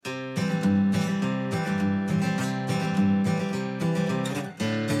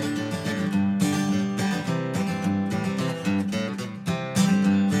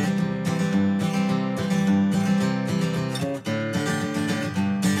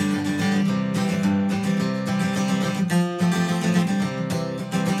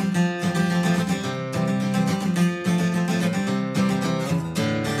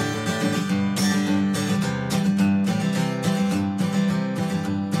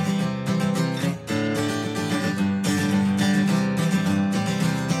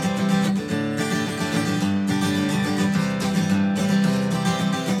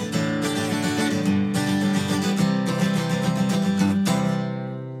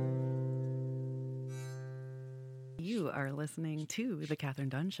You are listening to The Catherine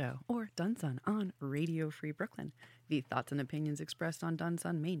Dunn Show, or Dunsun, on Radio Free Brooklyn. The thoughts and opinions expressed on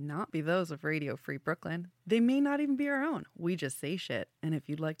Dunsun may not be those of Radio Free Brooklyn. They may not even be our own. We just say shit. And if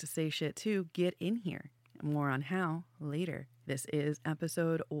you'd like to say shit too, get in here. More on how later. This is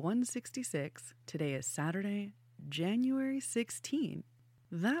episode 166. Today is Saturday, January 16.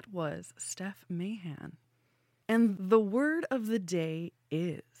 That was Steph Mahan. And the word of the day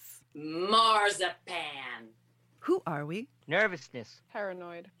is... Marzipan. Who are we? Nervousness.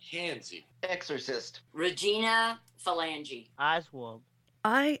 Paranoid. Handsy. Exorcist. Regina Phalange. Oswald.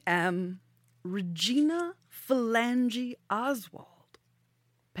 I am Regina Phalange Oswald.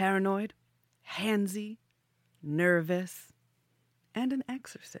 Paranoid, handsy, nervous, and an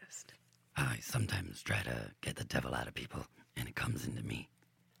exorcist. I sometimes try to get the devil out of people, and it comes into me,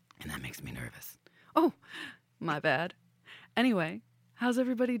 and that makes me nervous. Oh, my bad. Anyway, how's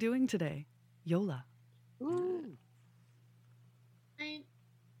everybody doing today? Yola. Ooh. I'm a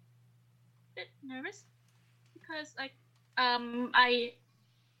bit nervous because I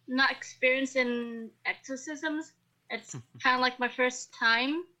not experienced in exorcisms. It's kind of like my first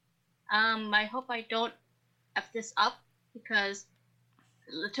time. I hope I don't F this up because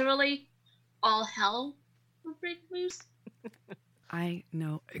literally all hell will break loose. I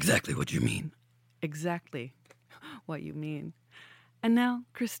know Exactly what you mean. exactly what you mean. And now,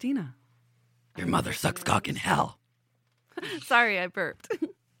 Christina. Your mother sucks cock in hell. Sorry, I burped.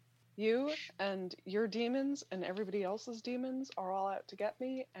 You and your demons and everybody else's demons are all out to get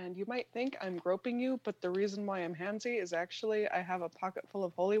me, and you might think I'm groping you, but the reason why I'm handsy is actually I have a pocket full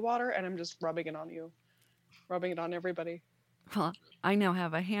of holy water and I'm just rubbing it on you. Rubbing it on everybody. Well, I now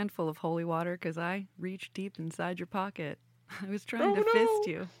have a handful of holy water because I reached deep inside your pocket. I was trying to fist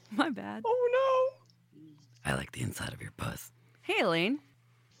you. My bad. Oh I like the inside of your puss. Hey, Elaine.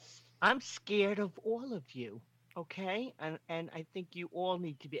 I'm scared of all of you, okay? And I think you all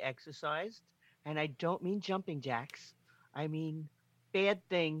need to be exercised. And I don't mean jumping jacks. I mean bad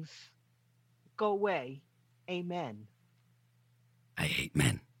things. Go away. Amen. I hate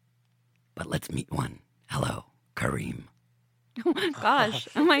men. But let's meet one. Hello, Kareem. Oh my gosh,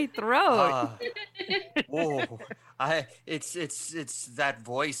 my throat. It's that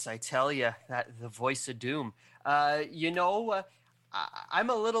voice, I tell you, that the voice of doom. I'm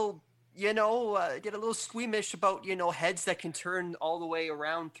a little, get a little squeamish about, heads that can turn all the way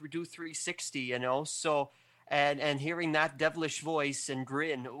around through do 360, so, and hearing that devilish voice and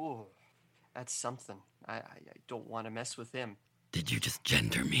grin, ooh, that's something. I don't want to mess with him. Did you just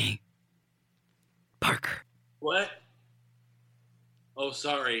gender me? Parker. What? Oh,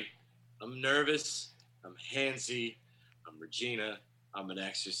 sorry. I'm nervous. I'm handsy. I'm Regina. I'm an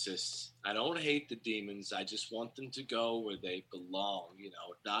exorcist. I don't hate the demons. I just want them to go where they belong,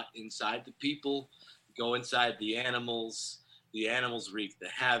 not inside the people. Go inside the animals. The animals wreak the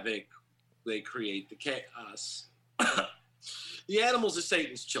havoc. They create the chaos. The animals are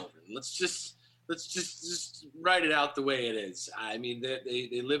Satan's children. Let's just write it out the way it is. I mean,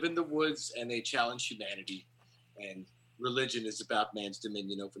 they live in the woods and they challenge humanity. And religion is about man's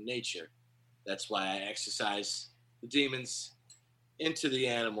dominion over nature. That's why I exercise the demons into the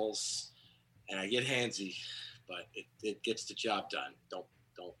animals, and I get handsy, but it gets the job done. Don't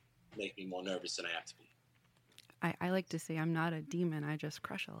make me more nervous than I have to be. I like to say I'm not a demon, I just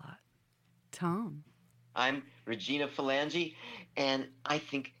crush a lot. Tom. I'm Regina Phalange, and I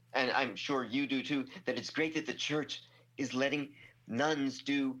think, and I'm sure you do too, that it's great that the church is letting nuns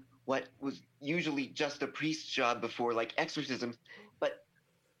do what was usually just a priest's job before, like exorcism. But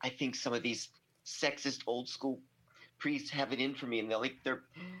I think some of these sexist old school priests have it in for me, and they're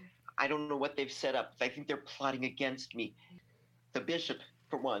I don't know what they've set up. I think they're plotting against me. The bishop,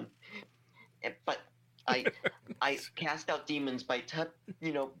 for one. But I cast out demons by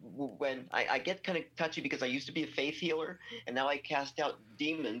when I get kind of touchy because I used to be a faith healer, and now I cast out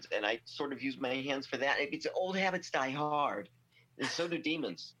demons, and I sort of use my hands for that. It's old habits die hard, and so do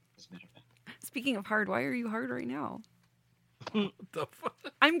demons, as a matter of fact. Speaking of hard, why are you hard right now? The fuck?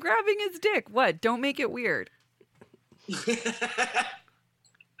 I'm grabbing his dick. What? Don't make it weird.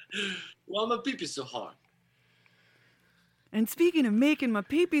 Well, my peep is so hard. And speaking of making my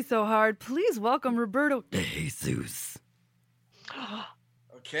pee-pee so hard, please welcome Roberto De Jesus.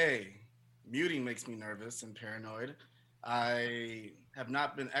 Okay. Muting makes me nervous and paranoid. I have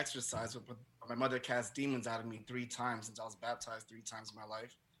not been exorcised, but my mother cast demons out of me 3 times since I was baptized 3 times in my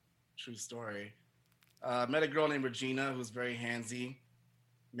life. True story. Met a girl named Regina who's very handsy.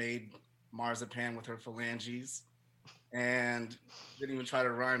 Made marzipan with her phalanges. And didn't even try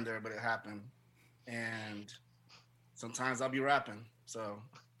to rhyme there, but it happened. And sometimes I'll be rapping. So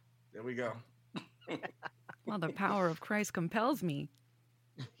there we go. Well, the power of Christ compels me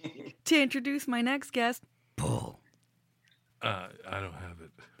to introduce my next guest. Bull. I don't have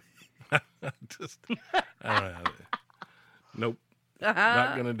it. I don't have it. Nope.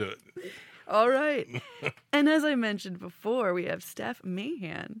 Not going to do it. All right. And as I mentioned before, we have Steph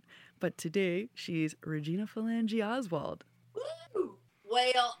Mahan. But today, she's Regina Phalange Oswald. Woo!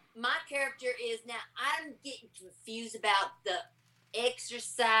 Well, my character is now, I'm getting confused about the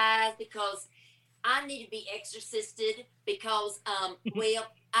exercise because I need to be exorcisted because, well,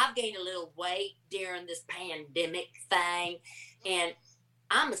 I've gained a little weight during this pandemic thing and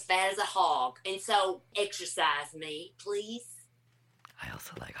I'm as fat as a hog. And so exercise me, please. I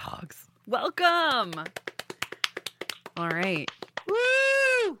also like hogs. Welcome. All right.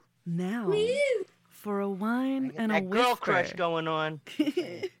 Woo! Now, Woo! for a wine and a That girl whisper. crush going on.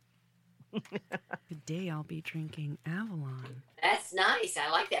 Today I'll be drinking Avalon. That's nice. I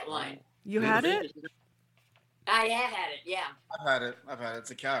like that wine. You had it? I have had it, yeah. I've had it.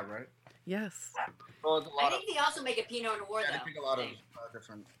 It's a cab, right? Yes. Well, it's a I lot of. think they also make a Pinot Noir, Yeah, though. they pick a lot of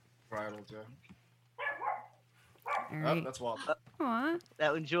different varietals, yeah. All Oh, right. that's Wally. Aw,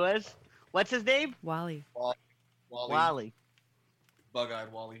 That one's yours. What's his name? Wally. Wally.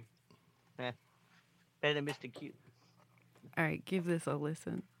 Bug-eyed Wally. Better than Mr. Cute. All right, give this a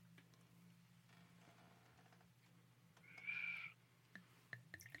listen.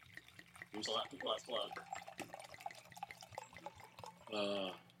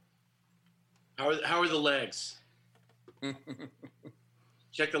 How are the legs?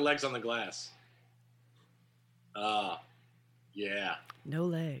 Check the legs on the glass. Yeah. No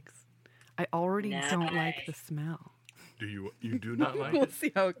legs. I already don't like Nice. the smell. You do not like We'll it?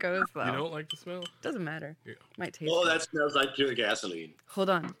 see how it goes, though. You don't like the smell? Doesn't matter. Yeah. Might taste Oh, it. that smells like pure gasoline. Hold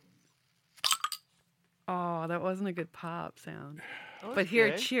on. Oh, that wasn't a good pop sound. Oh, But here,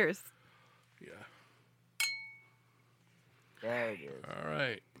 good. cheers. Yeah. There it is. All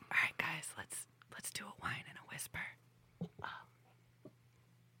right. All right, guys, let's do a wine and a whisper.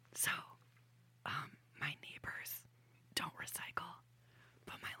 So, my neighbors don't recycle,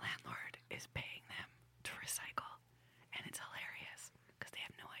 but my landlord is paying them to recycle, and it's hilarious because they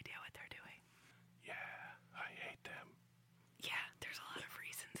have no idea what they're doing. Yeah, I hate them. Yeah, there's a lot of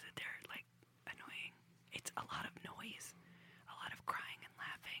reasons that they're like annoying. It's a lot of noise, a lot of crying and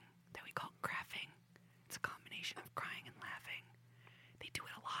laughing that we call graphing. It's a combination of crying and laughing. They do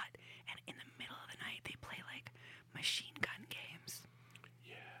it a lot, and in the middle of the night, they play like machine gun games.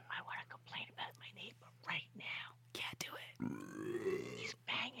 I want to complain about my neighbor right now. Yeah, do it. He's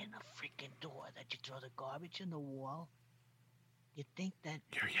banging the freaking door that you throw the garbage in the wall. You think that...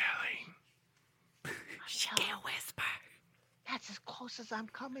 You're yelling. She can't whisper. That's as close as I'm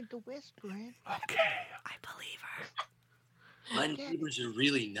coming to whispering. Okay. I believe her. My neighbors are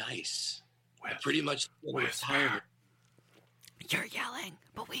really nice. I Whis- pretty much whisper. You're yelling,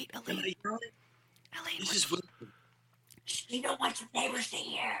 but wait, Elaine. Elaine, This is what You don't want your neighbors to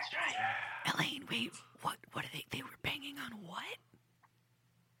hear. Elaine, wait. What are they? They were banging on what?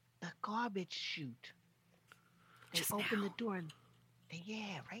 The garbage chute. They Just open now? the door and...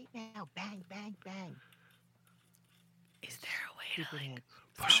 Yeah, right now. Bang, bang, bang. Is there a way to Stupid like? head.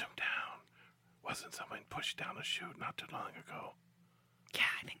 Push him down. Wasn't someone pushed down a chute not too long ago? Yeah,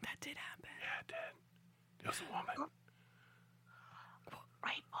 I think that did happen. Yeah, it did. It was a woman.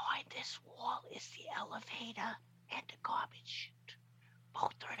 Right behind this wall is the elevator and the garbage chute.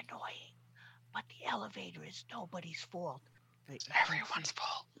 Both are annoying, but the elevator is nobody's fault. Everyone's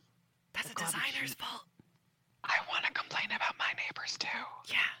fault. That's The a garbage designer's chute. fault. I want to complain about my neighbors too.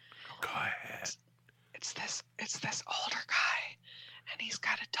 Yeah. Go ahead. It's this older guy, and he's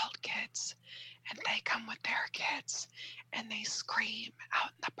got adult kids, and they come with their kids, and they scream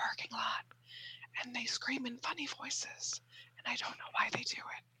out in the parking lot, and they scream in funny voices, and I don't know why they do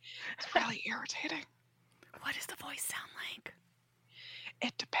it. It's really irritating. What does the voice sound like?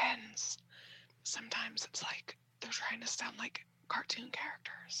 It depends. Sometimes it's like they're trying to sound like cartoon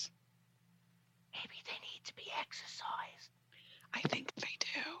characters. Maybe they need to be exercised. I think they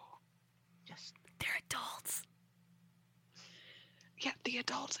do. Just They're adults. Yeah, the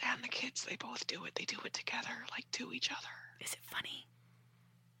adults and the kids, they both do it. They do it together, like to each other. Is it funny?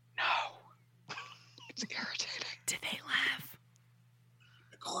 No. It's irritating. Did they laugh?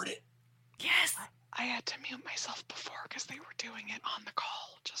 record it. Yes. I had to mute myself before because they were doing it on the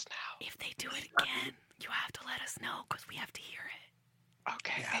call just now. If they do it again, you have to let us know because we have to hear it.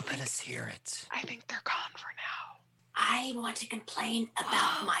 Okay. Yeah, let us hear it. I think they're gone for now. I want to complain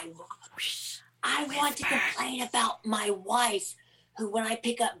about my. Shh. I want to Whisper. complain about my wife, who, when I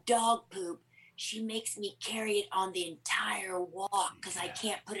pick up dog poop, she makes me carry it on the entire walk because I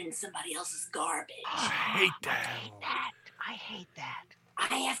can't put it in somebody else's garbage. I hate that. I hate that.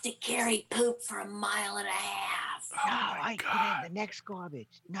 I have to carry poop for 1.5 miles. Oh No, my I put it God. in the next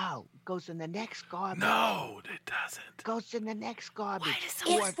garbage. No, it goes in the next garbage. No, it doesn't. It goes in the next garbage.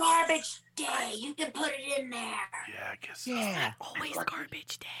 It's garbage day. You can put it in there. Yeah, I guess. Yeah. Always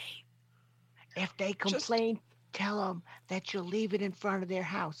garbage day. If they complain, tell them that you'll leave it in front of their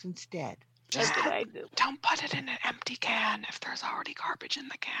house instead. Just That's what I do. don't put it in an empty can. If there's already garbage in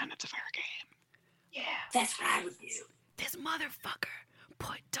the can, it's fair game. Yeah. That's what I would do. This motherfucker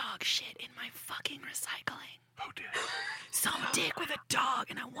put dog shit in my fucking recycling. Who did? Some dick with a dog,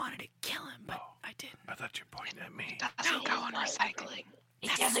 and I wanted to kill him, but I didn't. I thought you were pointing at me. Doesn't go in recycling.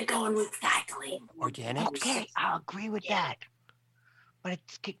 It doesn't go in recycling. Organics? Okay, I'll agree with that. But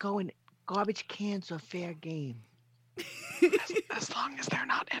it's going. Garbage cans are fair game. As long as they're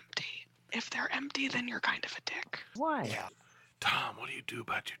not empty. If they're empty, then you're kind of a dick. Why? Yeah. Tom, what do you do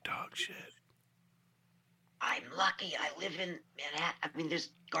about your dog shit? I'm lucky. I live in Manhattan. I mean, there's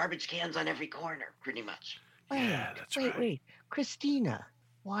garbage cans on every corner, pretty much. Yeah, that's right. Wait. Christina,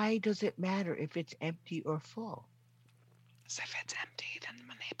 why does it matter if it's empty or full? So if it's empty, then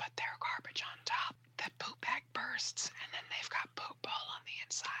when they put their garbage on top, the poop bag bursts, and then they've got poop all on the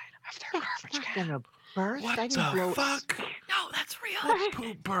inside of their It's garbage not can. gonna burst. What I didn't blow the fuck? No, that's real. What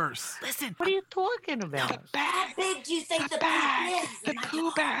poop burst? Listen, What are you talking about? The How bag, big do you think the the bag, poop is? the My poo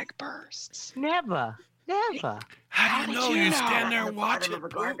dog? bag bursts. Never. How do you know? would you You know? stand there On and the watch bottom it of a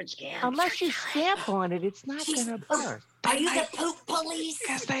poop? garbage can. Unless you stamp on it, it's not She's- gonna burst. Are you the poop police?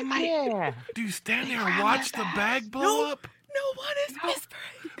 Because they might. Yeah. Do you stand there and grab watch their the bags. bag blow up? no one is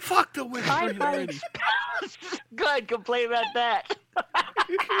whispering. Fuck the whispering Bye-bye. lady. Good, complain about that.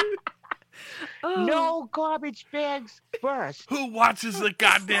 Oh. No garbage bags burst. Who watches the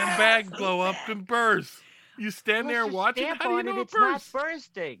goddamn bag blow up and burst? You stand there Unless and you watch it? stamp How do you on know it it's not bursts?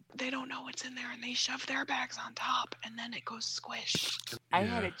 bursting. They don't know what's in there, and they shove their bags on top, and then it goes squish. I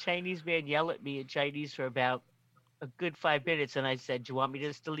had a Chinese man yell at me in Chinese for about a good 5 minutes, and I said, "Do you want me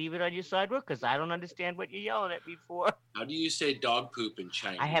just to leave it on your sidewalk? Because I don't understand what you're yelling at me for." How do you say dog poop in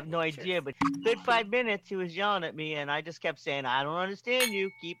Chinese? I have no idea, but good 5 minutes he was yelling at me, and I just kept saying, "I don't understand you.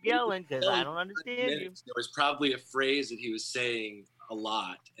 Keep yelling, because I don't understand you." There was probably a phrase that he was saying a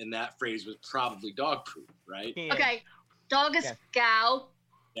lot, and that phrase was probably dog poop, right? Yeah. Okay, dog is Yeah. gao,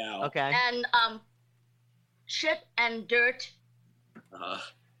 Now, Okay. and shit and dirt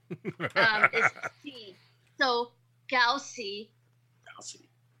is C. So gao C. I'll see.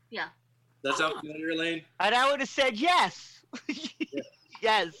 Yeah. That's up familiar, Lane? And I would have said yes.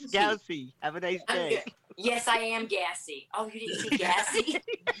 Yes, Galaxy. Have a nice I'm day. good. Yes, I am gassy. Oh, you didn't see gassy?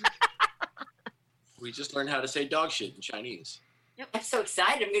 We just learned how to say dog shit in Chinese. I'm so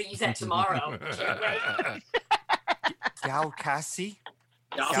excited. I'm going to use that tomorrow. Can't wait. Gal Cassie?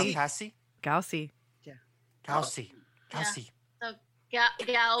 Gal- Gal Cassie? Gaussy. Kelsey. Kelsey. So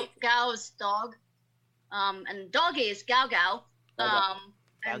gao is dog, and doggy is gao gao.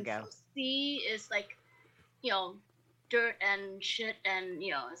 And Gao. so C is like, dirt and shit, and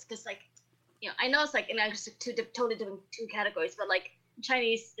it's just like, I know it's like it's totally different two categories, but like in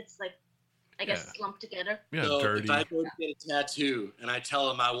Chinese, it's like, I guess Yeah. it's lumped together. Yeah, So dirty. if I go to get a tattoo and I tell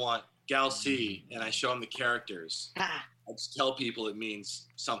them I want Gal C and I show them the characters, Ah, I just tell people it means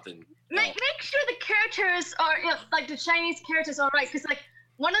something. Make sure the characters are like the Chinese characters are right, because like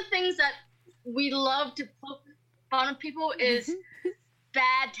one of the things that we love to poke fun of people is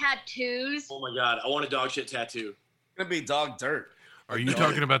bad tattoos. Oh my god, I want a dog shit tattoo. It's gonna be dog dirt. Are you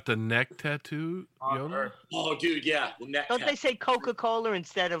talking about the neck tattoo, Yoda? Oh, dude, yeah, the neck Don't they tattoo. say Coca-Cola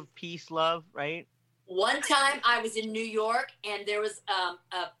instead of peace, love, right? One time I was in New York and there was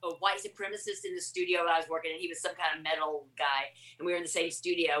a white supremacist in the studio I was working in. He was some kind of metal guy and we were in the same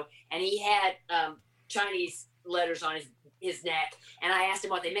studio and he had Chinese letters on his neck and I asked him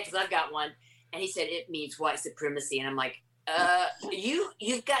what they meant because I've got one and he said it means white supremacy and I'm like,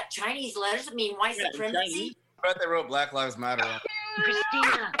 you've got Chinese letters that mean white supremacy? I bet they wrote Black Lives Matter on.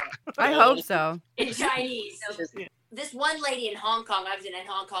 Christina. I hope so. In Chinese. This one lady in Hong Kong, I was in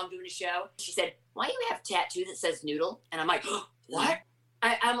Hong Kong doing a show. She said, "Why do you have a tattoo that says noodle?" And I'm like, "What?"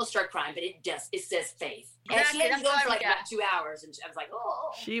 I almost started crying, but it says faith. And she Exactly, had that's to go what for I like got. about 2 hours, and I was like,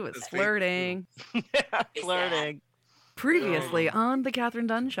 "Oh." She was That's flirting. Flirting. Previously on The Catherine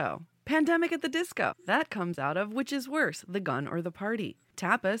Dunn Show. Pandemic at the Disco. That comes out of Which is Worse, the Gun or the Party.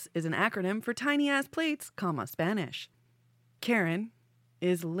 TAPAS is an acronym for Tiny Ass Plates, Spanish. Karen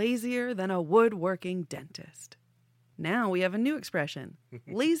is lazier than a woodworking dentist. Now we have a new expression,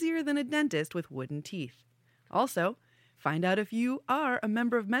 lazier than a dentist with wooden teeth. Also, Find out if you are a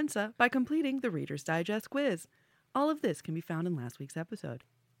member of Mensa by completing the Reader's Digest quiz. All of this can be found in last week's episode.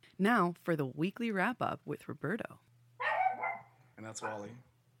 Now for the weekly wrap-up with Roberto. And that's Wally.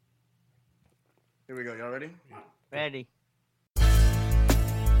 Here we go. Y'all ready? Ready.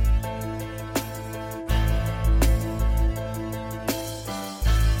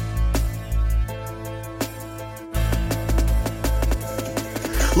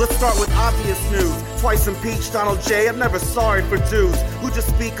 Let's start with obvious news. Twice impeached Donald J. I'm never sorry for dudes who just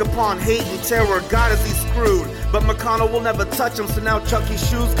speak upon hate and terror. God is he screwed. But McConnell will never touch him, so now Chucky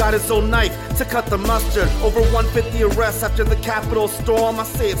Shoes got his own knife to cut the mustard. Over 150 arrests after the Capitol storm. I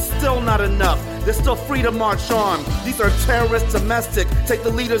say it's still not enough. They're still free to march on. These are terrorists domestic. Take the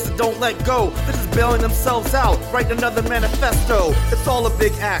leaders that don't let go. They're just bailing themselves out. Write another manifesto. It's all a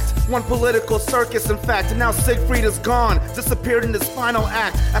big act. One political circus, in fact. And now Siegfried is gone. Disappeared in his final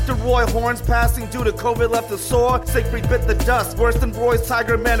act. After Roy Horn's passing due to COVID left us sore. Siegfried bit the dust. Worse than Roy's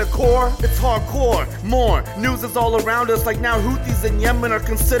Tiger Manticore. It's hardcore. More news is all around us. Like now Houthis in Yemen are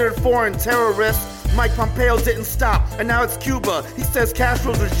considered foreign terrorists. Mike Pompeo didn't stop, and now it's Cuba. He says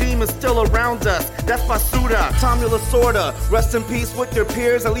Castro's regime is still around us. That's Basuda, Tommy Lasorda. Rest in peace with your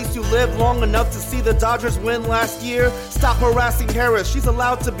peers. At least you lived long enough to see the Dodgers win last year. Stop harassing Harris. She's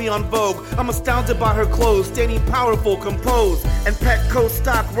allowed to be on Vogue. I'm astounded by her clothes, standing powerful, composed. And Petco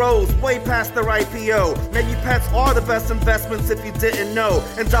stock rose way past their IPO. Maybe pets are the best investments if you didn't know.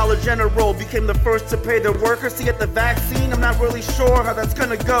 And Dollar General became the first to pay their workers to get the vaccine. I'm not really sure how that's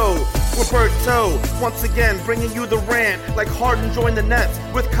gonna go. Roberto, once again bringing you the rant. Like Harden joined the Nets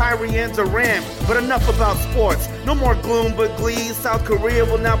with Kyrie and Durant. But enough about sports. No more gloom but glee. South Korea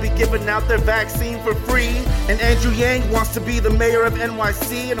will now be giving out their vaccine for free. And Andrew Yang wants to be the mayor of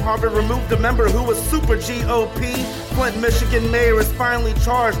NYC. And Harvard removed a member who was super GOP. Flint, Michigan mayor is finally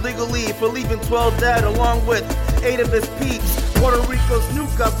charged legally for leaving 12 dead along with 8 of his peeps. Puerto Rico's new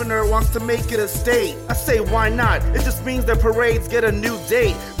governor wants to make it a state. I say why not? It just means their parades get a new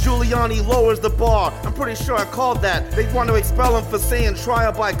date. Giuliani lowers the bar. I'm pretty sure I called that. They want to expel him for saying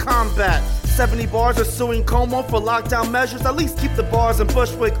trial by combat. 70 bars are suing Como for lockdown measures. At least keep the bars in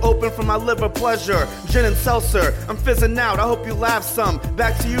Bushwick open for my liver pleasure. Gin and seltzer, I'm fizzing out. I hope you laugh some.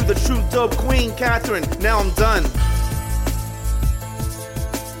 Back to you, the true dope queen, Catherine. Now I'm done.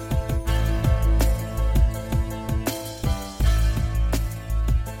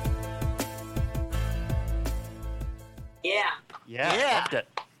 Yeah. Loved it.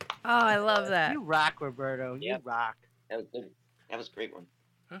 Oh, I love that. You rock, Roberto. You rock. That was good. That was a great one.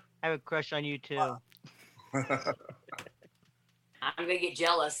 I have a crush on you too. I'm gonna get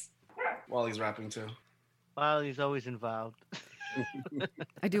jealous. Wally's rapping too. Well, he's always involved.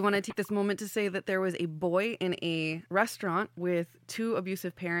 I do want to take this moment to say that there was a boy in a restaurant with 2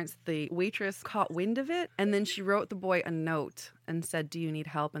 abusive parents. The waitress caught wind of it, and then she wrote the boy a note and said, "Do you need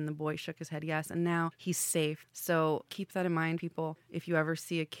help?" And the boy shook his head yes, and now he's safe. So keep that in mind, people. If you ever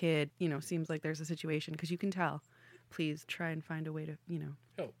see a kid, seems like there's a situation, because you can tell, please try and find a way to,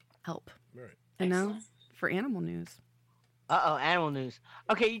 help. Right. And now for animal news. Uh-oh, animal news.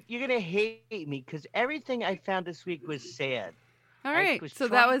 Okay, you're going to hate me because everything I found this week was sad. All right, so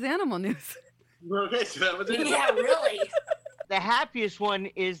that was animal news. Okay, so that was it. Yeah, really. The happiest one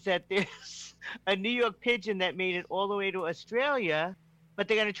is that there's a New York pigeon that made it all the way to Australia, but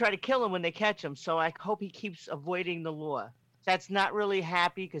they're going to try to kill him when they catch him. So I hope he keeps avoiding the law. That's not really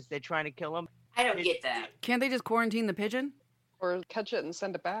happy because they're trying to kill him. I don't get that. Can't they just quarantine the pigeon? Or catch it and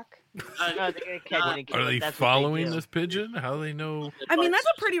send it back? No, they're going to catch it and kill Are it. they That's what following do. this pigeon? How do they know? I mean, that's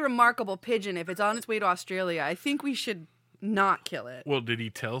a pretty remarkable pigeon. If it's on its way to Australia, I think we should not kill it. Well, did he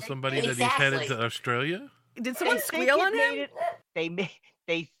tell somebody that he's Exactly. headed to Australia? Did someone They think squeal it on made him?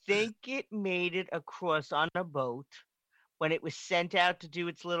 They think it made it across on a boat. When it was sent out to do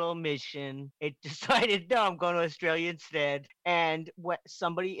its little mission, it decided, no, I'm going to Australia instead. And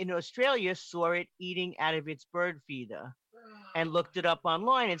somebody in Australia saw it eating out of its bird feeder and looked it up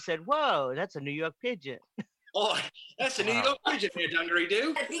online and said, whoa, that's a New York pigeon. Oh, that's a New York pigeon there, Dungaree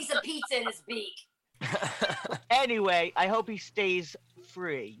Doo. A piece of pizza in his beak. Anyway, I hope he stays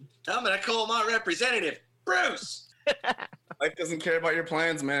free. I'm going to call my representative, Bruce. Life doesn't care about your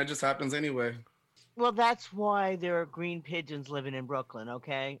plans, man. It just happens anyway. Well, that's why there are green pigeons living in Brooklyn,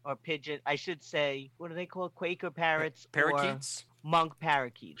 okay? Or I should say, what do they call it? Quaker parrots? Parakeets? Or monk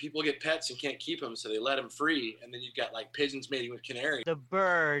parakeets. People get pets and can't keep them, so they let them free, and then you've got like pigeons mating with canaries. The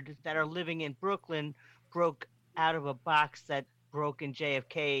bird that are living in Brooklyn broke out of a box that broke in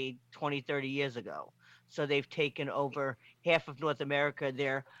JFK 20, 30 years ago. So they've taken over half of North America.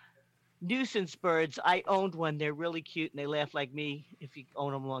 They're nuisance birds. I owned one. They're really cute, and they laugh like me if you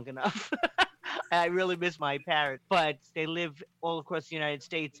own them long enough. I really miss my parrot, but they live all across the United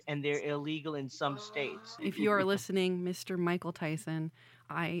States, and they're illegal in some states. If you are listening, Mr. Michael Tyson,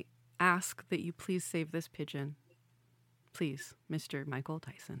 I ask that you please save this pigeon. Please, Mr. Michael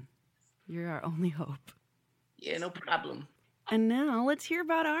Tyson. You're our only hope. Yeah, no problem. And now let's hear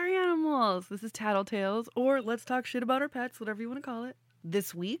about our animals. This is Tattletales, or let's talk shit about our pets, whatever you want to call it.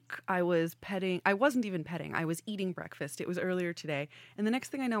 This week, I was wasn't even petting. I was eating breakfast. It was earlier today. And the next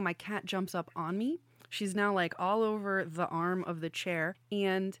thing I know, my cat jumps up on me. She's now like all over the arm of the chair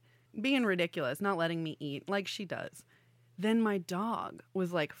and being ridiculous, not letting me eat like she does. Then my dog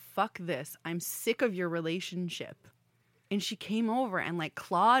was like, fuck this. I'm sick of your relationship. And she came over and like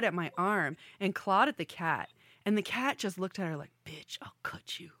clawed at my arm and clawed at the cat. And the cat just looked at her like, bitch, I'll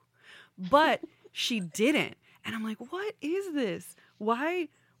cut you. But she didn't. And I'm like, what is this? Why?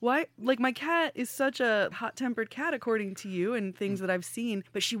 Like, my cat is such a hot-tempered cat, according to you and things that I've seen,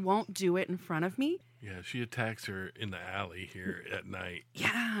 but she won't do it in front of me. Yeah, she attacks her in the alley here at night.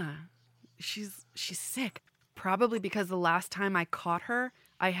 Yeah, she's sick. Probably because the last time I caught her,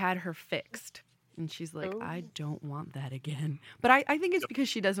 I had her fixed. And she's like, I don't want that again. But I think it's because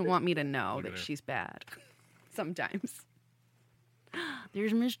she doesn't want me to know that she's bad. Sometimes.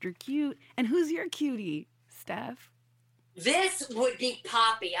 There's Mr. Cute. And who's your cutie, Steph? This would be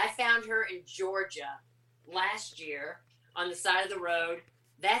Poppy. I found her in Georgia last year on the side of the road.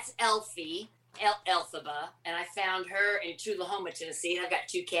 That's Elphie, Elphaba, and I found her in Tullahoma, Tennessee, and I've got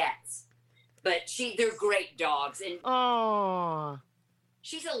 2 cats. But they're great dogs. And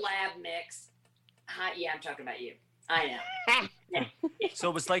she's a lab mix. Hi, yeah, I'm talking about you. I know. So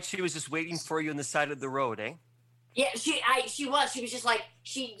it was like she was just waiting for you on the side of the road, eh? Yeah, she was just like,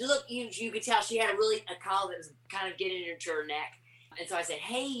 she looked, you could tell she had a collar that was kind of getting into her neck. And so I said,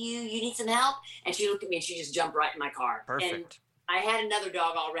 hey, you need some help? And she looked at me and she just jumped right in my car. Perfect. And I had another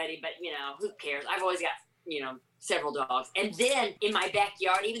dog already, but who cares? I've always got, several dogs. And then in my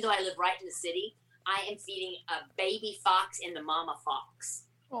backyard, even though I live right in the city, I am feeding a baby fox and the mama fox.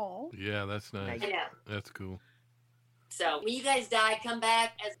 Oh. Yeah, that's nice. I know. That's cool. So when you guys die, come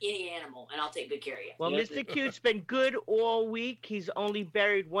back as any animal, and I'll take good care of you. Well, Mr. Cute's been good all week. He's only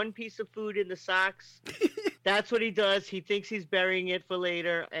buried 1 piece of food in the socks. That's what he does. He thinks he's burying it for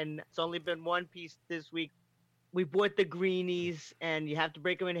later, and it's only been 1 piece this week. We bought the greenies, and you have to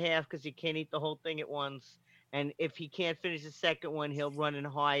break them in half because you can't eat the whole thing at once. And if he can't finish the second one, he'll run and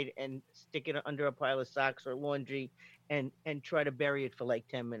hide and stick it under a pile of socks or laundry and try to bury it for like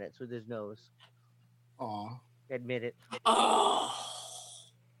 10 minutes with his nose. Aw. Admit it. Oh,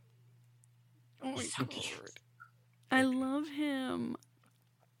 so cute. I love him.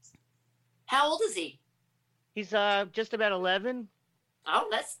 How old is he? He's just about 11. Oh,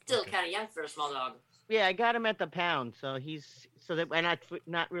 that's still kind of young for a small dog. Yeah, I got him at the pound, so I'm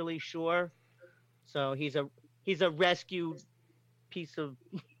not really sure. So he's a rescue piece of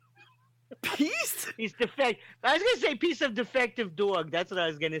piece. He's defective. I was gonna say piece of defective dog. That's what I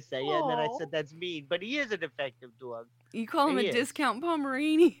was gonna say. Yeah, and then I said that's mean, but he is a defective dog. You call him a discount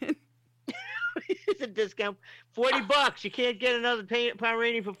Pomeranian. He's a discount. $40. You can't get another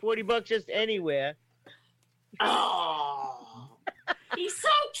Pomeranian for $40 just anywhere. Oh, he's so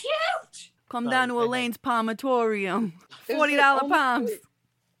cute. Come down to Elaine's Palmatorium. $40 palms.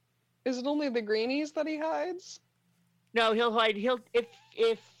 Is it only the greenies that he hides? No, he'll hide.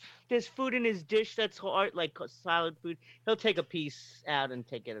 If there's food in his dish that's hard, like solid food, he'll take a piece out and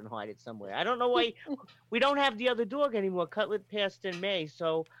take it and hide it somewhere. I don't know why. We don't have the other dog anymore. Cutlet passed in May,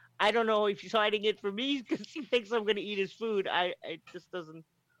 so I don't know if he's hiding it from me because he thinks I'm going to eat his food. It just doesn't.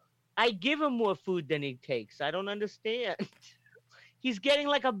 I give him more food than he takes. I don't understand. He's getting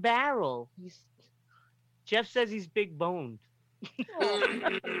like a barrel. Jeff says he's big boned.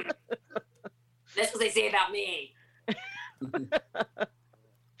 That's what they say about me.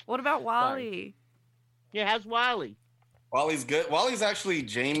 What about Wally? Yeah, how's Wally? Wally's good. Wally's actually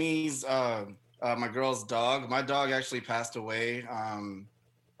Jamie's, my girl's dog. My dog actually passed away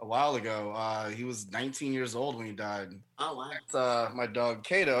a while ago. He was 19 years old when he died. Oh, wow. That's my dog,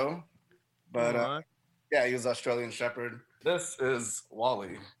 Kato. But yeah, he was Australian Shepherd. This is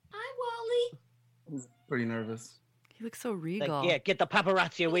Wally. Hi, Wally. He's pretty nervous. He looks so regal. Like, yeah, get the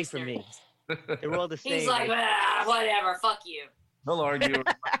paparazzi away from me. They're all the same. He's like, whatever, fuck you. He'll argue.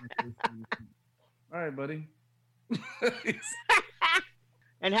 All right, buddy.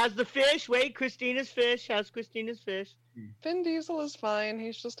 And how's the fish? Wait, Christina's fish. How's Christina's fish? Vin Diesel is fine.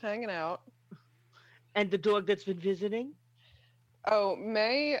 He's just hanging out. And the dog that's been visiting? Oh,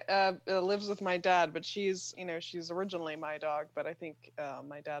 May lives with my dad, but she's originally my dog, but I think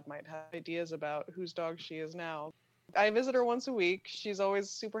my dad might have ideas about whose dog she is now. I visit her once a week. She's always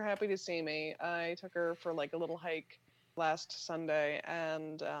super happy to see me. I took her for like a little hike last Sunday,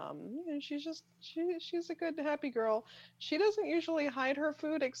 and she's a good, happy girl. She doesn't usually hide her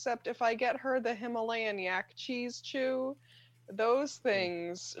food, except if I get her the Himalayan yak cheese chew. Those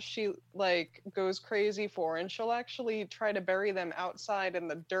things she like goes crazy for, and she'll actually try to bury them outside in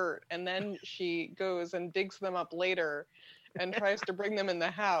the dirt, and then she goes and digs them up later and tries to bring them in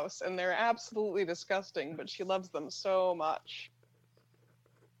the house, and they're absolutely disgusting, but she loves them so much.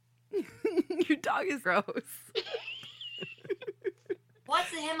 Your dog is gross.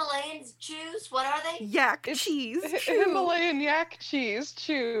 What's the Himalayan chews? What are they? Yak cheese chew. Himalayan yak cheese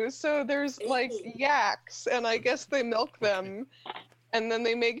chew. So there's like yaks, and I guess they milk them, and then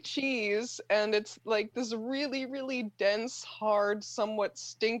they make cheese, and it's like this really, really dense, hard, somewhat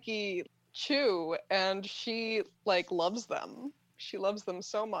stinky chew, and she like loves them. She loves them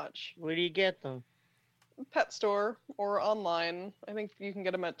so much. Where do you get them? Pet store or online. I think you can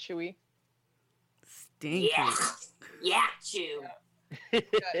get them at Chewy. Stinky. Yeah, chew.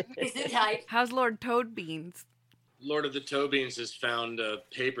 How's Lord Toadbeans? Lord of the Toadbeans has found a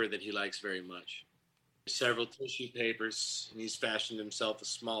paper that he likes very much. Several tissue papers, and he's fashioned himself a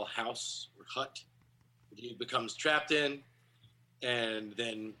small house or hut that he becomes trapped in, and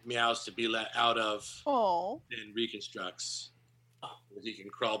then meows to be let out of, and reconstructs that he can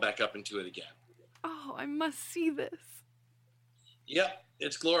crawl back up into it again. Oh, I must see this. Yep,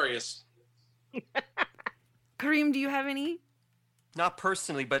 it's glorious. Kareem, do you have any? Not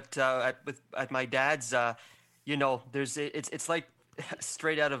personally, but at my dad's, it's like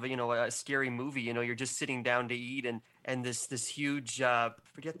straight out of a scary movie. You're just sitting down to eat, and this huge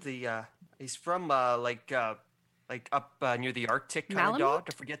forget the he's from like up near the Arctic kind of dog.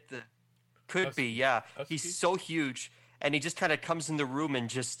 I forget the be yeah. He's so huge, and he just kind of comes in the room and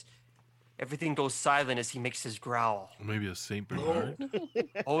just everything goes silent as he makes his growl. Maybe a Saint Bernard.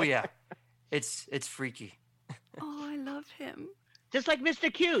 Oh yeah, it's freaky. Oh, I love him. Just like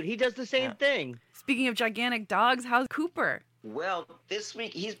Mr. Cute, he does the same thing. Speaking of gigantic dogs, how's Cooper? Well, this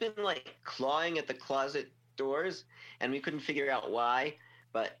week he's been like clawing at the closet doors, and we couldn't figure out why,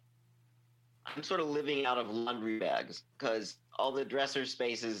 but I'm sort of living out of laundry bags because all the dresser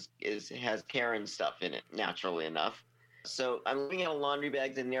spaces has Karen stuff in it, naturally enough. So I'm living out of laundry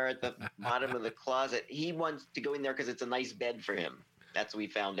bags, and they're at the bottom of the closet. He wants to go in there because it's a nice bed for him. That's what we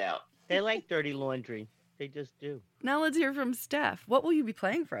found out. They like dirty laundry. They just do. Now let's hear from Steph. What will you be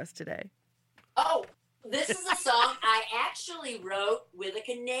playing for us today? Oh, this is a song I actually wrote with a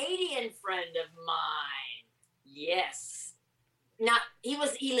Canadian friend of mine. Yes. He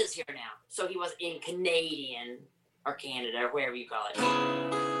lives here now, so he was in Canadian or Canada or wherever you call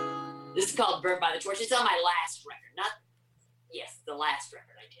it. This is called Burned by the Torch. It's on my last record. The last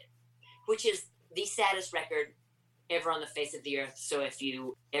record I did, which is the saddest record ever on the face of the earth. So if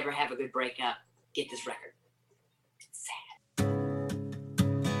you ever have a good breakup, get this record. It's sad.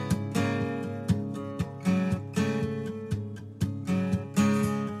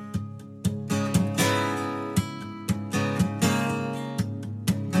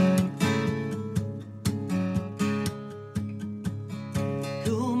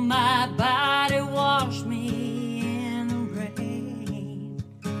 Cool my body, wash me in the rain.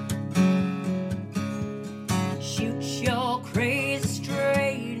 Shoot your crazy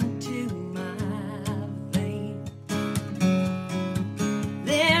straight into my veins.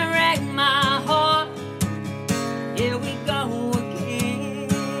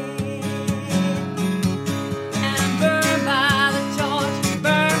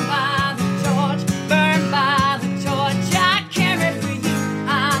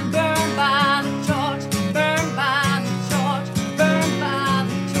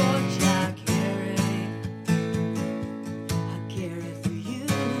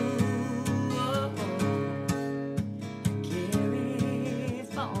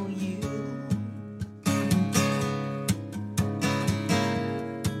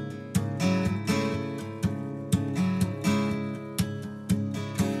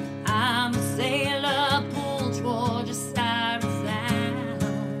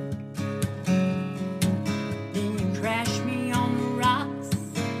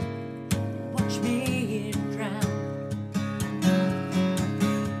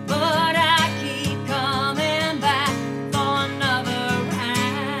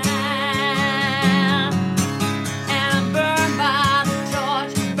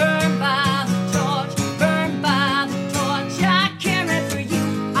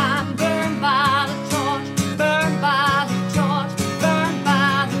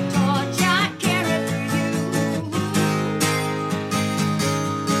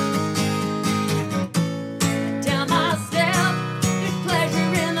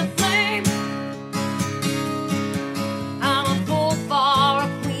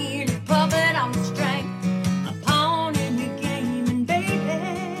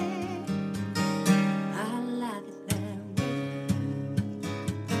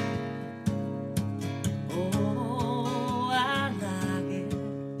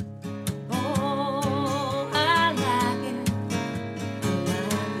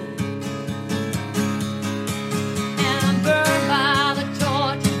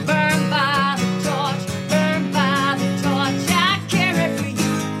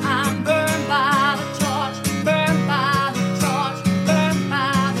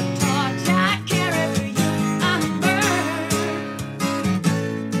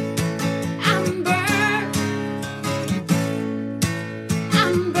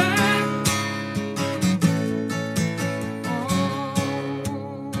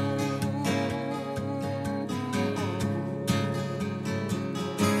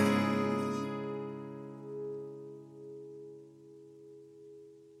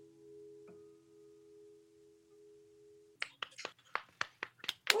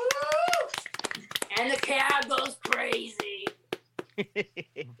 and the cat goes crazy.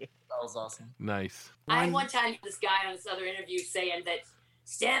 That was awesome. Nice. I had one time this guy on this other interview saying that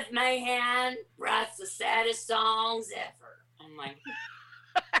Steph Mahan writes the saddest songs ever. I'm like,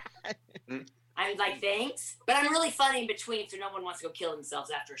 thanks. But I'm really funny in between, so no one wants to go kill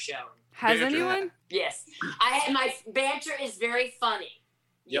themselves after a show. Has anyone? Yes. My banter is very funny.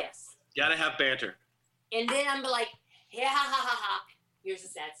 Yep. Yes. Gotta have banter. And then I'm like, yeah, ha, ha, ha, ha. Here's a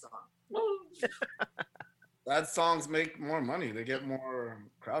sad song. Sad songs make more money. They get more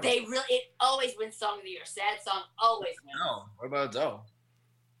crowd. It always wins Song of the Year. Sad song always wins. No. What about Adele?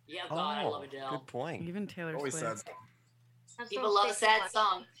 Yeah, God, I love Adele. Good point. Even Taylor Always Swift. sad song. People love a sad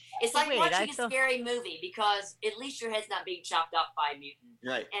song. It's like Wait, watching a scary movie because at least your head's not being chopped off by a mutant.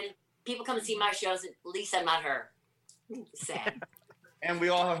 Right. And people come and see my shows, and at least I'm not her. Sad. And we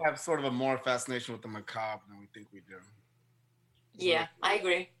all have sort of a more fascination with the macabre than we think we do. Yeah, I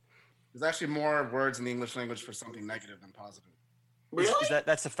agree. There's actually more words in the English language for something negative than positive. Really?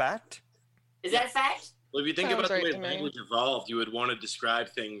 That's a fact? Is that a fact? Well, if you think Sounds about the right way to me. language evolved, you would want to describe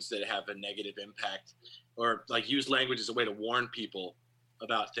things that have a negative impact, or like use language as a way to warn people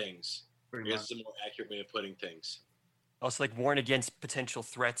about things. I guess it's a more accurate way of putting things. Also, like warn against potential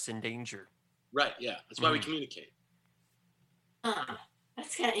threats and danger. Right, yeah. That's why we communicate.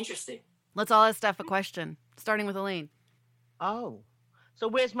 That's kind of interesting. Let's all ask Steph a question, starting with Elaine. Oh. So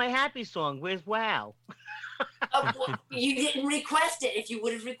where's my happy song? Where's Wow? Well, you didn't request it. If you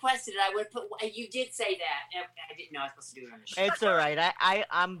would have requested it, I would have put. You did say that. I didn't know I was supposed to do it on the show. It's all right.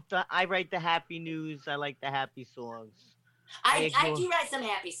 I write the happy news. I like the happy songs. I do write some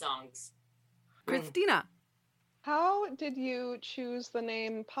happy songs. Christina. How did you choose the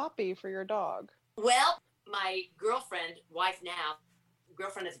name Poppy for your dog? Well, my girlfriend, wife now,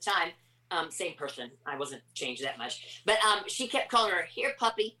 girlfriend at the time, same person. I wasn't changed that much. But she kept calling her, "Here,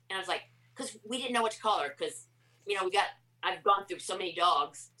 puppy." And I was like, because we didn't know what to call her, because, I've gone through so many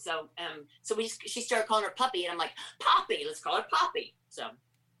dogs. So she started calling her Puppy, and I'm like, Poppy, let's call her Poppy. So,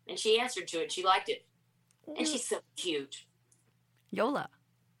 and she answered to it. She liked it. And she's so cute. Yola.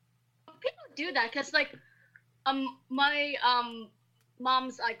 People do that because, like, my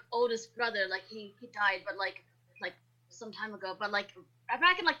mom's like oldest brother, like he died, but like some time ago. But like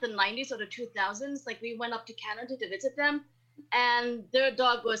back in like the 90s or the 2000s, like we went up to Canada to visit them, and their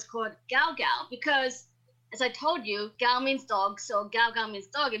dog was called Gal Gal because, as I told you, Gal means dog, so Gal Gal means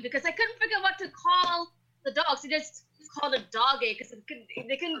doggy. Because I couldn't figure out what to call the dog, so they just called it Doggy because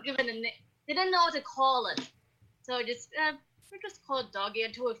they couldn't give it a name. They didn't know what to call it, so we just called it Doggy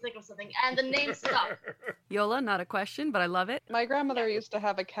until we think of something, and the name stuck. Yola, not a question, but I love it. My grandmother used to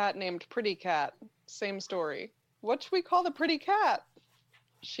have a cat named Pretty Cat. Same story. What should we call the pretty cat?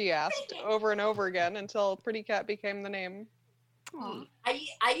 She asked over and over again until Pretty Cat became the name.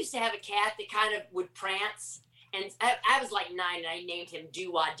 I used to have a cat that kind of would prance, and I was like 9, and I named him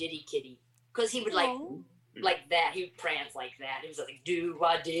Doo-Wah Diddy Kitty because he would like that. He would prance like that. It was like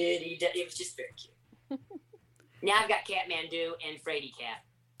Doo-Wah Diddy. It was just very cute. Now I've got Catmandu and Frady Cat.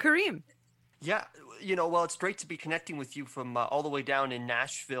 Kareem. Yeah, well, it's great to be connecting with you from all the way down in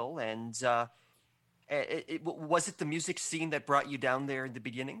Nashville. And was it the music scene that brought you down there in the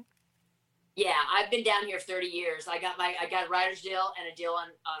beginning? Yeah, I've been down here 30 years. I got a writer's deal and a deal on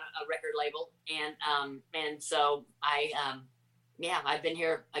a record label, and so I've been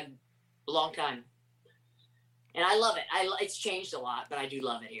here a long time, and I love it. It's changed a lot, but I do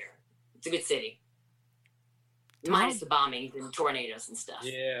love it here. It's a good city, minus the bombings and tornadoes and stuff.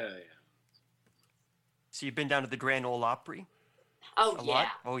 Yeah. So you've been down to the Grand Ole Opry? Oh, a yeah. lot?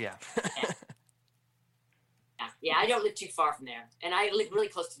 Oh, yeah. Yeah, I don't live too far from there, and I live really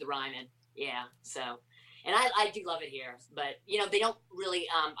close to the Ryman. Yeah, so, and I do love it here, but they don't really.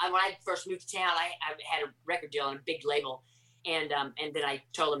 When I first moved to town, I had a record deal on a big label, and then I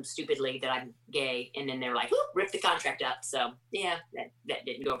told them stupidly that I'm gay, and then they're like, rip the contract up. So yeah, that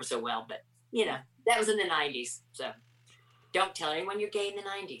didn't go over so well, but that was in the 90s. So don't tell anyone you're gay in the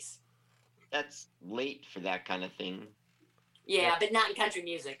 90s. That's late for that kind of thing. Yeah, but not in country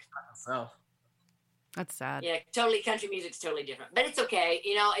music. That's sad. Yeah, totally. Country music's totally different, but it's okay.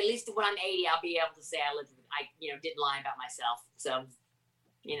 At least when I'm 80, I'll be able to say I didn't lie about myself. So,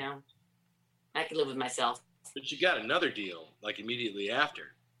 I can live with myself. But you got another deal, like immediately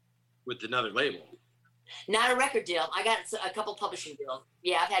after, with another label. Not a record deal. I got a couple publishing deals.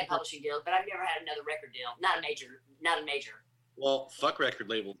 Yeah, I've had publishing deals, but I've never had another record deal. Not a major. Well, fuck record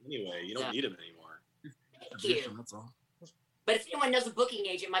labels anyway. You don't need them anymore. Thank you. That's all. But if anyone knows a booking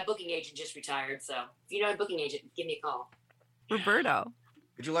agent, my booking agent just retired. So if you know a booking agent, give me a call. Roberto.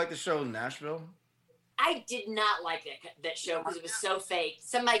 Did you like the show Nashville? I did not like that show because it was so fake.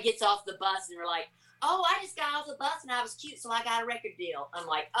 Somebody gets off the bus and they're like, oh, I just got off the bus and I was cute, so I got a record deal. I'm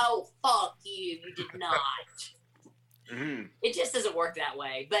like, oh, fuck you. You did not. It just doesn't work that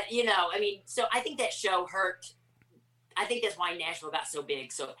way. But, so I think that show hurt. I think that's why Nashville got so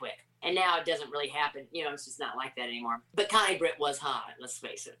big so quick. And now it doesn't really happen. It's just not like that anymore. But Connie Britt was hot, let's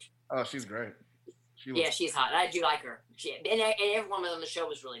face it. Oh, she's great. She's hot. I do like her. And everyone on the show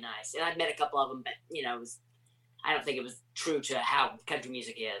was really nice. And I've met a couple of them, but, I don't think it was true to how country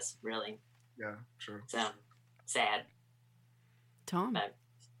music is, really. Yeah, true. So, sad. Tom?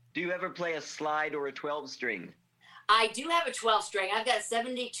 Do you ever play a slide or a 12-string? I do have a 12-string. I've got a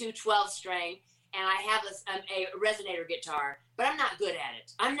 72 12-string, and I have a resonator guitar, but I'm not good at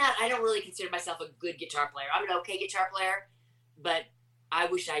it. I don't really consider myself a good guitar player. I'm an okay guitar player, but I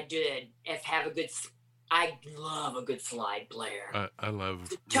wish I did I love a good slide player. I love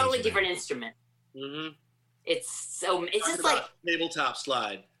it's a totally different instrument. Mm-hmm. It's just like tabletop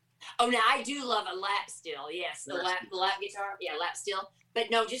slide. Oh, now I do love a lap steel. Yes, the lap guitar. Yeah, lap steel.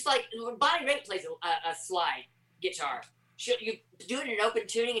 But no, just like Bonnie Raitt plays a slide guitar. You do it in open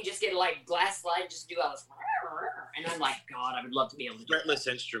tuning and just get a glass slide and just do all this. And I'm like, God, I would love to be able to do fretless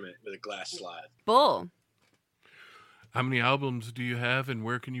instrument with a glass slide. Bull. How many albums do you have and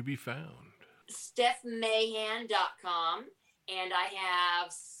where can you be found? StephMahan.com, and I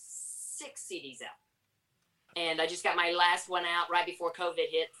have 6 CDs out. And I just got my last one out right before COVID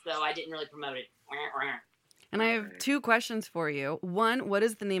hit, so I didn't really promote it. And I have 2 questions for you. One, what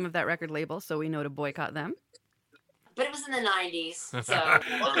is the name of that record label so we know to boycott them? But it was in the 90s, so...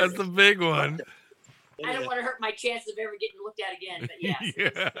 That's the big one. I don't want to hurt my chances of ever getting looked at again, but yes.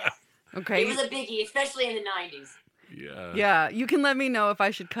 Yeah. Okay. It was a biggie, especially in the 90s. Yeah. Yeah, you can let me know if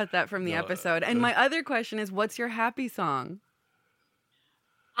I should cut that from the episode. And my other question is, what's your happy song?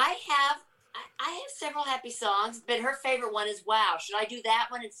 I have several happy songs, but her favorite one is Wow. Should I do that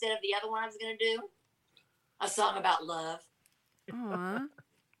one instead of the other one I was going to do? A song about love. Aww.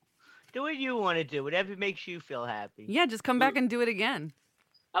 Do what you want to do, whatever makes you feel happy. Yeah, just come back and do it again.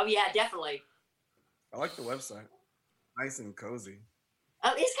 Oh, yeah, definitely. I like the website. Nice and cozy.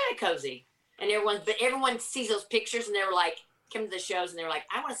 Oh, it's kind of cozy. And everyone sees those pictures and they're like, come to the shows and they're like,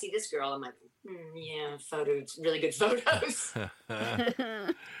 I want to see this girl. I'm like, yeah, photos, really good photos.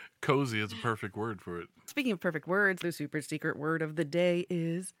 Cozy is a perfect word for it. Speaking of perfect words, the super secret word of the day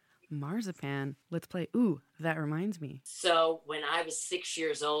is marzipan. Let's play. Ooh, that reminds me. So when I was 6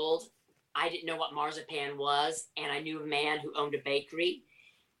 years old, I didn't know what marzipan was. And I knew a man who owned a bakery.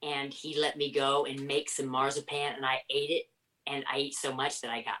 And he let me go and make some marzipan. And I ate it. And I ate so much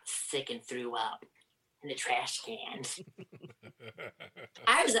that I got sick and threw up in the trash can.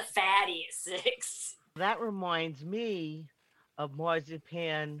 I was a fatty at 6. That reminds me of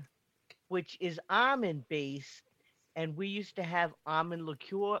marzipan, which is almond based, and we used to have almond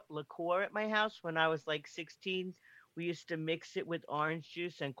liqueur at my house when I was like 16. We used to mix it with orange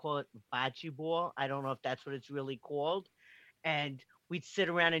juice and call it bocce ball. I don't know if that's what it's really called. And we'd sit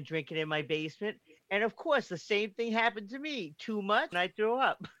around and drink it in my basement. And of course, the same thing happened to me. Too much, and I threw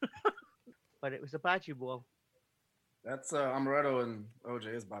up. But it was a bocce ball. That's amaretto and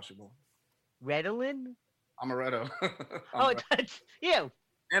OJ is bocce ball. Ritalin? Amaretto. Oh, that's you.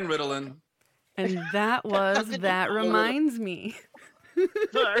 And Ritalin. And that was That Reminds Me.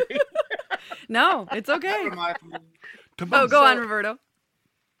 Sorry. No, it's okay. Oh, go on, Roberto.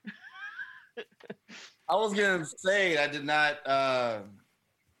 I was going to say I did not...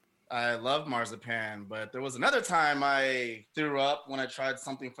 I love marzipan, but there was another time I threw up when I tried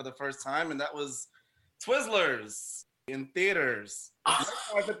something for the first time, and that was Twizzlers in theaters. No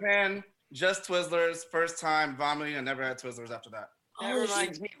marzipan, just Twizzlers. First time vomiting. I never had Twizzlers after that. That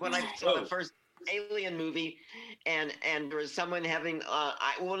reminds me when I saw the first Alien movie, and there was someone having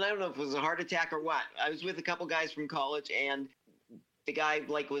I don't know if it was a heart attack or what. I was with a couple guys from college, and the guy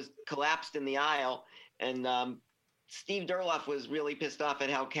was collapsed in the aisle, and Steve Durloff was really pissed off at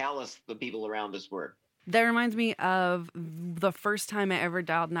how callous the people around us were. That reminds me of the first time I ever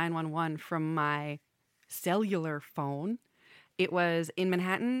dialed 911 from my cellular phone. It was in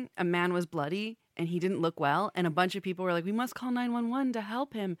Manhattan. A man was bloody and he didn't look well. And a bunch of people were like, we must call 911 to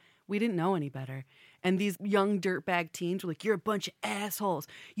help him. We didn't know any better. And these young dirtbag teens were like, you're a bunch of assholes.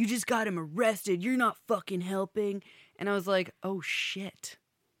 You just got him arrested. You're not fucking helping. And I was like, oh shit.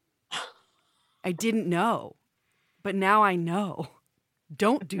 I didn't know. But now I know.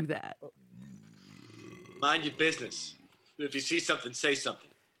 Don't do that. Mind your business. If you see something, say something.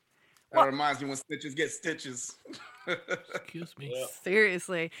 That reminds me when stitches get stitches. Excuse me.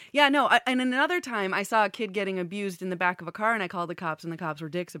 Seriously. Yeah, no. And another time I saw a kid getting abused in the back of a car and I called the cops and the cops were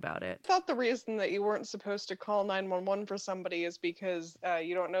dicks about it. I thought the reason that you weren't supposed to call 911 for somebody is because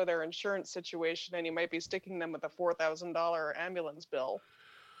you don't know their insurance situation and you might be sticking them with a $4,000 ambulance bill.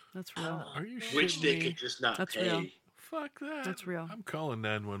 That's real. Are you Which shitting they me? could just not That's pay. real. Fuck that. That's real. I'm calling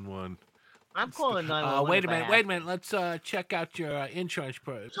 911. I'm calling 911. Wait a if I minute. have Wait a to. minute. Let's check out your insurance.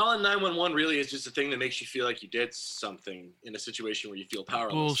 Calling 911 really is just a thing that makes you feel like you did something in a situation where you feel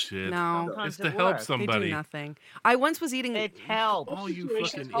powerless. Bullshit. No. It's Sometimes to it help works. They do somebody. nothing. I once was eating. It's help. Oh, you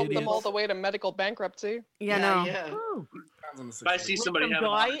Situations fucking help them all idiots. the way to medical bankruptcy. Yeah, no. Ooh. If I see somebody Let have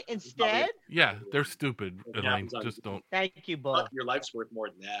them a heart die attack, instead? Yeah, they're stupid, It Elaine. happens on- Just don't. Thank you, Bull. your life's worth more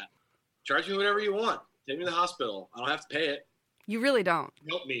than that. Charge me whatever you want. Take me to the hospital. I don't have to pay it. You really don't.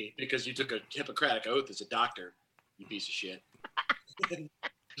 Help me because you took a Hippocratic oath as a doctor. You piece of shit.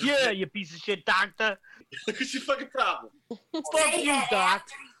 Yeah, you piece of shit doctor. What's your fucking problem? Fuck you, doc.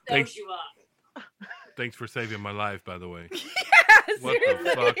 Thanks. You up. Thanks for saving my life, by the way. Yeah, What the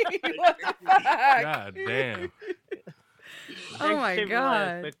fuck? seriously. What the fuck? God damn. Oh my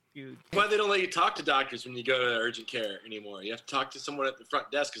god. Why they don't let you talk to doctors when you go to urgent care anymore? You have to talk to someone at the front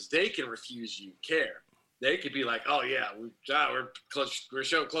desk because they can refuse you care. They could be like, "Oh yeah, we're close. We're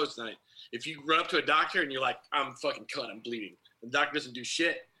show closed tonight." If you run up to a doctor and you're like, "I'm fucking cut. I'm bleeding," and the doctor doesn't do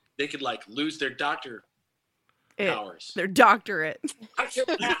shit, they could like lose their doctor powers. Their doctorate.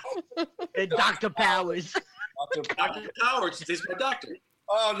 The Dr. Powers. Dr. Powers is my doctor.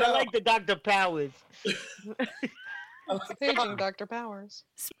 Oh I like the Dr. Powers. Paging Dr. Powers.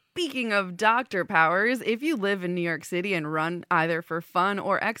 Speaking of Dr. Powers, if you live in New York City and run either for fun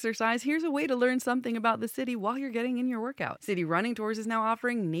or exercise, here's a way to learn something about the city while you're getting in your workout. City Running Tours is now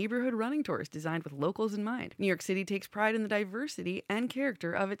offering neighborhood running tours designed with locals in mind. New York City takes pride in the diversity and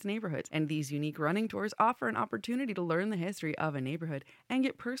character of its neighborhoods, and these unique running tours offer an opportunity to learn the history of a neighborhood and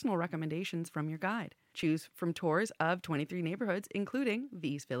get personal recommendations from your guide. Choose from tours of 23 neighborhoods, including the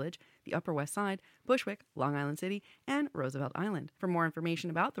East Village, the Upper West Side, Bushwick, Long Island City, and Roosevelt Island. For more information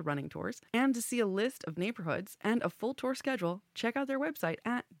about the running tours and to see a list of neighborhoods and a full tour schedule, check out their website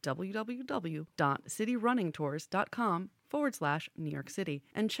at www.cityrunningtours.com/New York City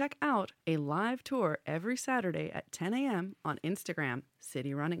and check out a live tour every Saturday at 10 a.m. on Instagram,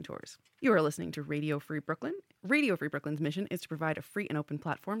 City Running Tours. You are listening to Radio Free Brooklyn. Radio Free Brooklyn's mission is to provide a free and open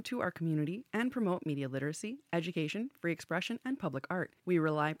platform to our community and promote media literacy, education, free expression, and public art. We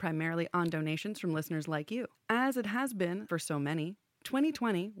rely primarily on donations from listeners like you. As it has been for so many,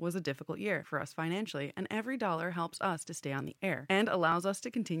 2020 was a difficult year for us financially, and every dollar helps us to stay on the air and allows us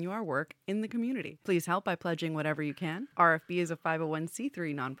to continue our work in the community. Please help by pledging whatever you can. RFB is a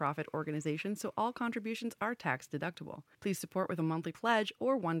 501c3 nonprofit organization, so all contributions are tax deductible. Please support with a monthly pledge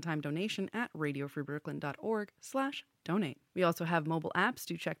or one-time donation at radiofreebrooklyn.org/donate. We also have mobile apps,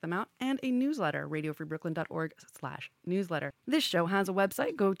 do check them out, and a newsletter, radiofreebrooklyn.org/newsletter. This show has a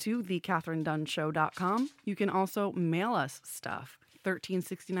website. Go to thekatherine.dunnshow.com. You can also mail us stuff.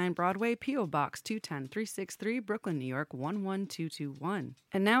 1369 Broadway, P.O. Box 210 363, Brooklyn, New York 11221.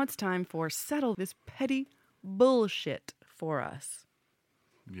 And now it's time for Settle This Petty Bullshit for us.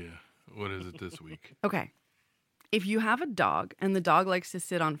 Yeah. What is it this week? Okay. If you have a dog and the dog likes to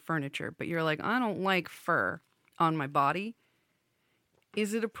sit on furniture, but you're like, I don't like fur on my body,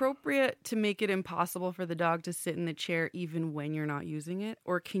 is it appropriate to make it impossible for the dog to sit in the chair even when you're not using it?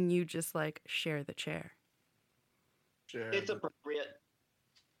 Or can you just like share the chair? Sure. It's appropriate.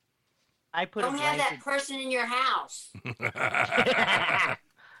 I put Don't a have that blanket. person in your house.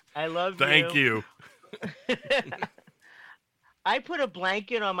 I love Thank you. I put a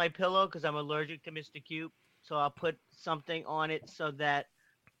blanket on my pillow because I'm allergic to Mr. Cube. So I'll put something on it so that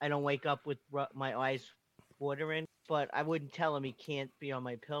I don't wake up with my eyes watering. But I wouldn't tell him he can't be on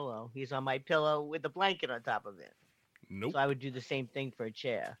my pillow. He's on my pillow with a blanket on top of it. Nope. So I would do the same thing for a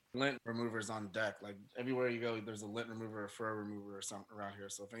chair. Lint removers on deck. Like everywhere you go, there's a lint remover, a fur remover, or something around here.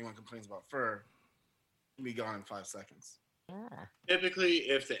 So if anyone complains about fur, it'll be gone in 5 seconds. Typically,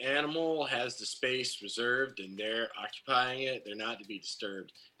 if the animal has the space reserved and they're occupying it, they're not to be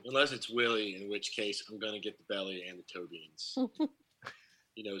disturbed. Unless it's Willie, in which case I'm going to get the belly and the toe beans.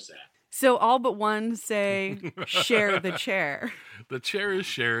 He knows that. So all but one say share the chair. The chair is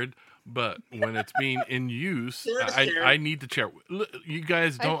shared, but when it's being in use, Chair is shared. I need the chair. You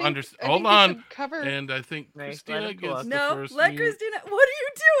guys I don't think- understand. I Hold think we on. should cover- And I think Right, Christina let him gets talk. the No, first let mute. Christina. What are you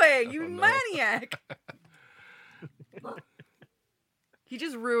doing? You Oh, no. maniac. He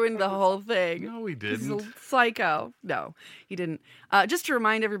just ruined the whole thing. No, he He's didn't. a psycho. No, he didn't. Just to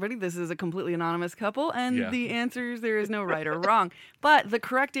remind everybody, this is a completely anonymous couple, and Yeah. the answers, there is no right or wrong. But the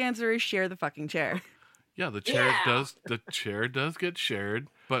correct answer is share the fucking chair. Yeah, the chair does get shared,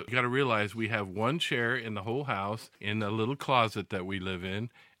 but you got to realize we have one chair in the whole house in a little closet that we live in,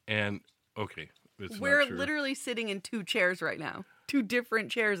 and okay, it's We're not true. literally sitting in 2 chairs right now. 2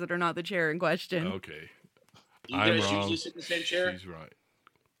 different chairs that are not the chair in question. Okay, You I'm guys wrong. usually sit in the same chair? She's right.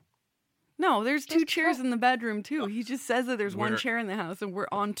 No, there's 2 chairs in the bedroom too. He just says that there's one We're- chair in the house, and we're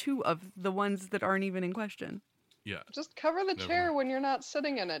on 2 of the ones that aren't even in question. Yeah. Just cover the Never chair when you're not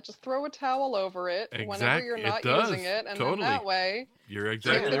sitting in it. Just throw a towel over it whenever Exact- you're it not does, using it, and totally. then that way You're take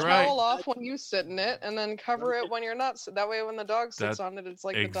exactly the right. towel off when you sit in it, and then cover it when you're not. That way, when the dog sits That's on it, it's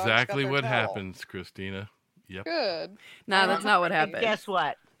like the dog's got exactly their what towel. happens, Christina. Yep. Good. No, that's not what And happened. guess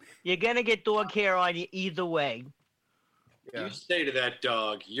what? You're gonna get dog hair on you either way. You say to that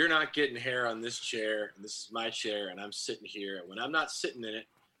dog, "You're not getting hair on this chair, and this is my chair, and I'm sitting here. And when I'm not sitting in it,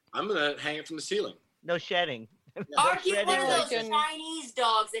 I'm gonna hang it from the ceiling." No shedding. Or get one of those Freaking- Chinese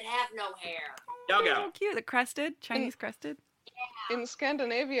dogs that have no hair. Dog Oh, out. cute. The crested, Chinese crested. In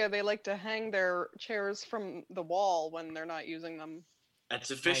Scandinavia, they like to hang their chairs from the wall when they're not using them. That's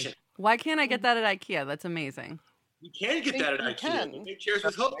efficient. Why can't I get that at IKEA? That's amazing. You can get that at You IKEA. can. They make chairs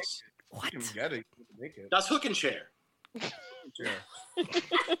with hooks. What? You can get it. You can make it. That's hook and chair. Chair.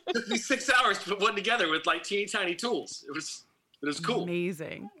 Took me 6 hours to put one together with like teeny tiny tools. It was cool.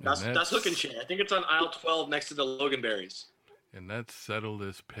 Amazing. That's hook and chair. I think it's on aisle 12 next to the Loganberries. And let's settle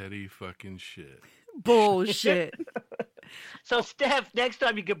this petty fucking shit. Bullshit. So, Steph, next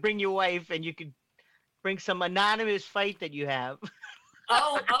time you could bring your wife and you could bring some anonymous fight that you have.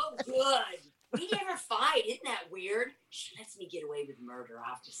 Oh, good. We never fight. Isn't that weird? She lets me get away with murder, I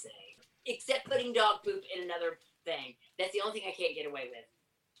have to say. Except putting dog poop in another thing. That's the only thing I can't get away with.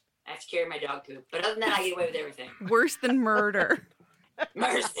 I have to carry my dog poop. But other than that, I get away with everything. Worse than murder.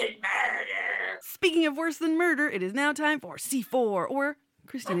 Worse than murder. Speaking of worse than murder, it is now time for C4, or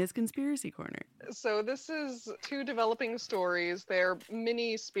Christina's Conspiracy Corner. So this is 2 developing stories. They're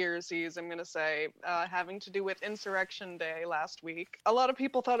mini conspiracies, I'm going to say, having to do with Insurrection Day last week. A lot of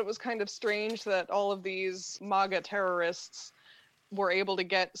people thought it was kind of strange that all of these MAGA terrorists were able to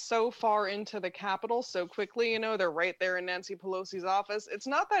get so far into the Capitol so quickly. You know, they're right there in Nancy Pelosi's office. It's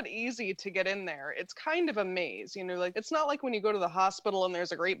not that easy to get in there. It's kind of a maze, you know, like it's not like when you go to the hospital and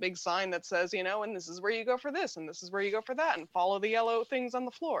there's a great big sign that says, you know, and this is where you go for this, and this is where you go for that, and follow the yellow things on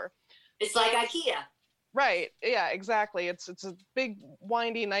the floor. It's like IKEA. Right. Yeah, exactly. It's a big,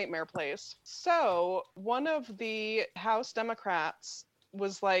 windy nightmare place. So one of the House Democrats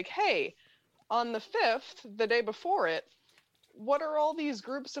was like, hey, on the 5th, the day before it, what are all these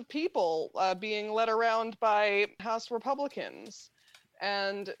groups of people being led around by House Republicans?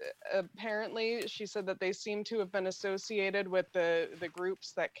 And apparently she said that they seem to have been associated with the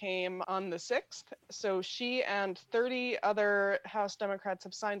groups that came on the 6th. So she and 30 other House Democrats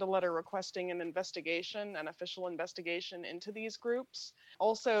have signed a letter requesting an investigation, an official investigation into these groups.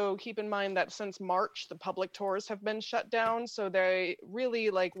 Also, keep in mind that since March, the public tours have been shut down. So they really,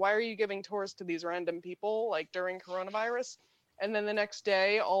 like, why are you giving tours to these random people, like, during coronavirus? And then the next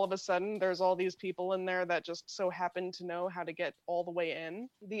day, all of a sudden, there's all these people in there that just so happen to know how to get all the way in.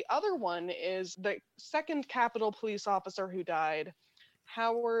 The other one is the second Capitol police officer who died,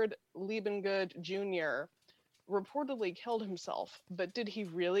 Howard Liebengood Jr., reportedly killed himself. But did he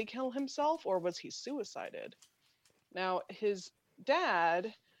really kill himself, or was he suicided? Now, his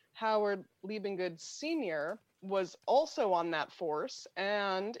dad, Howard Liebengood Sr., was also on that force,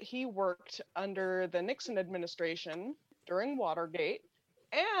 and he worked under the Nixon administration during Watergate,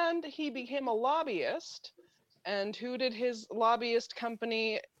 and he became a lobbyist. And who did his lobbyist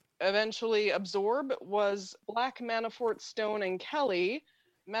company eventually absorb was Black Manafort, Stone, and Kelly.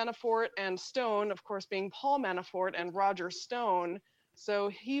 Manafort and Stone, of course, being Paul Manafort and Roger Stone.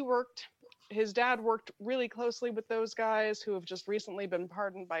 So his dad worked really closely with those guys who have just recently been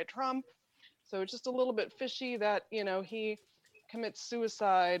pardoned by Trump. So it's just a little bit fishy that, you know, he commits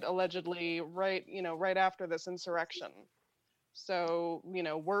suicide allegedly right after this insurrection. So, you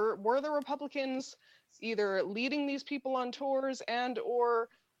know, were the Republicans either leading these people on tours and or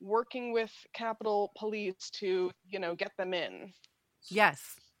working with Capitol Police to, you know, get them in?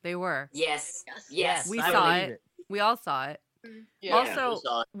 Yes, they were. Yes. We saw it. We all saw it. Yeah.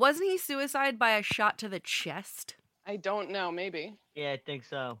 Also, wasn't he suicide by a shot to the chest? I don't know, maybe. Yeah, I think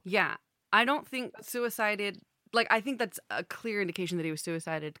so. Yeah. I don't think suicided, like, I think that's a clear indication that he was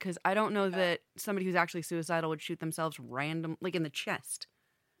suicided, because I don't know that somebody who's actually suicidal would shoot themselves random, like in the chest.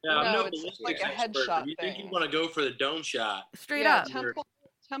 Yeah, I'm No, no it's ballistics like a expert. headshot If you think you thing. want to go for the dome shot, Straight yeah, up. temple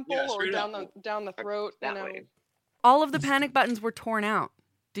Yeah, or straight down up. the throat. That You know. way. All of the panic buttons were torn out.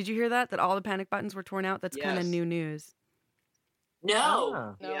 Did you hear that? That all the panic buttons were torn out? That's kind of Yes. new news. No.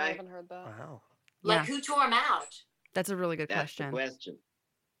 Ah. No, Yeah, I I- haven't heard that. Wow. Like Yeah. who tore them out? That's a really good That's the question. question.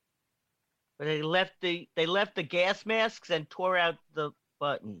 But they left the gas masks and tore out the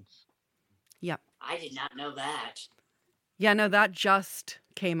buttons. Yep. I did not know that. Yeah, no, that just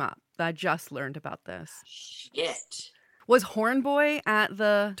came up. I just learned about this. Shit. Was Hornboy at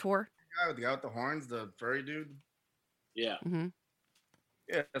the tour? The guy with the horns, the furry dude. yeah. Mm-hmm.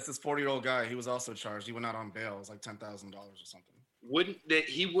 Yeah, that's this 40-year-old guy. He was also charged. He went out on bail. It was like $10,000 or something.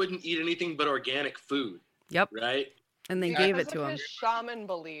 He wouldn't eat anything but organic food, Yep. right? And they Yeah, gave it because to of him. his shaman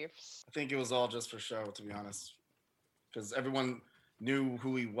beliefs. I think it was all just for show, to be honest. Because everyone knew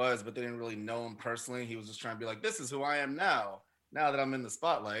who he was, but they didn't really know him personally. He was just trying to be like, this is who I am now that I'm in the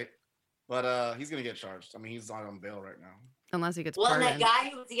spotlight. But he's going to get charged. I mean, he's not on bail right now. Unless he gets Well, and pardoned. that guy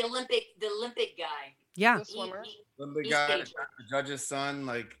who was the Olympic guy. Yeah. The swimmer. The He's guy, dangerous. the judge's son,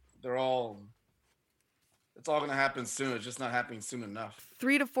 like, it's all going to happen soon. It's just not happening soon enough.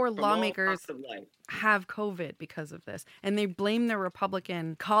 3 to 4 From all lawmakers walks of life. have COVID because of this. And they blame their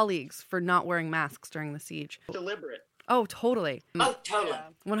Republican colleagues for not wearing masks during the siege. Deliberate. Oh, totally. Oh, totally.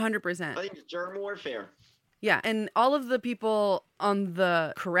 Yeah. 100%. I think it's germ warfare. Yeah, and all of the people on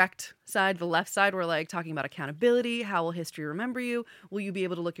the correct side, the left side, were like talking about accountability. How will history remember you? Will you be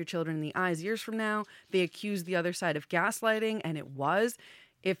able to look your children in the eyes years from now? They accused the other side of gaslighting, and it was.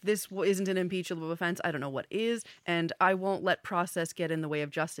 If this isn't an impeachable offense, I don't know what is, and I won't let process get in the way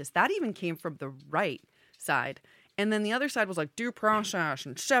of justice. That even came from the right side. And then the other side was like, due process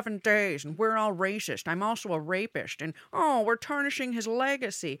and 7 days, and we're all racist. I'm also a rapist, and oh, we're tarnishing his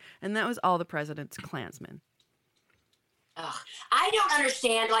legacy. And that was all the president's Klansmen. Ugh. I don't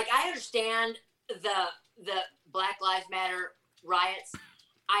understand. Like, I understand the Black Lives Matter riots.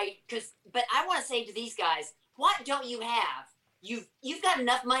 But I want to say to these guys, what don't you have? You've got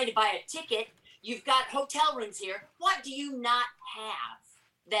enough money to buy a ticket. You've got hotel rooms here. What do you not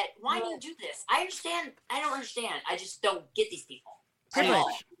have? Why do you do this? I understand. I don't understand. I just don't get these people.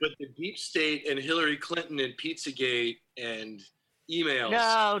 Privilege. But the deep state and Hillary Clinton and Pizzagate and emails.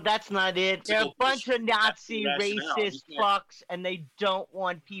 No, that's not it. They're a bunch of Nazi rationale. racist fucks, and they don't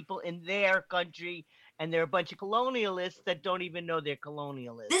want people in their country. And they're a bunch of colonialists that don't even know they're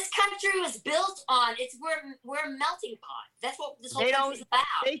colonialists. This country was built on. We're a melting pot. That's what this whole country's about.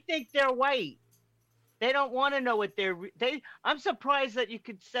 They think they're white. They don't want to know what I'm surprised that you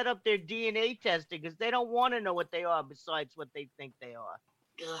could set up their DNA testing because they don't want to know what they are besides what they think they are.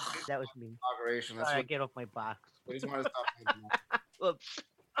 Ugh. That was me. Inauguration. That's All right, what get off my box. they just want to stop thinking that. Whoops.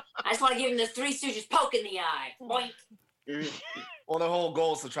 I just want to give him the Three Stooges poke in the eye. Boink. Well, the whole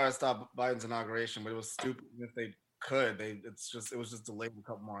goal is to try to stop Biden's inauguration, but it was stupid. Even if they could, it was just delayed a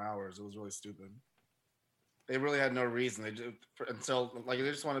couple more hours. It was really stupid. They really had no reason. They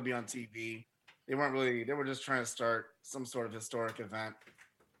just want to be on TV. They were just trying to start some sort of historic event.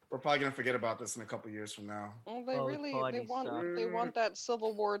 We're probably gonna forget about this in a couple years from now. Well, they want that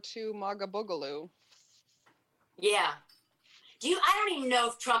Civil War II MAGA boogaloo. Yeah. I don't even know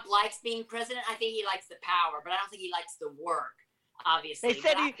if Trump likes being president. I think he likes the power, but I don't think he likes the work, obviously. They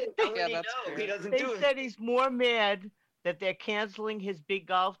said But said he's more mad that they're canceling his big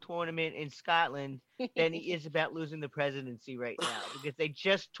golf tournament in Scotland than he is about losing the presidency right now because they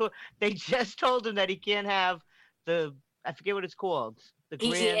just told him that he can't have I forget what it's called. The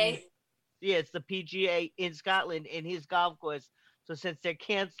PGA? It's the PGA in Scotland in his golf course. So since they're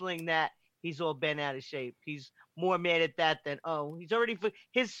canceling that, he's all bent out of shape. He's more mad at that than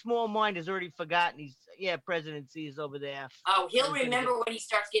his small mind has already forgotten. Presidency is over there. Oh, he'll remember when he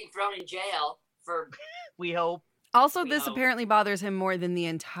starts getting thrown in jail for. We hope. Also, this apparently bothers him more than the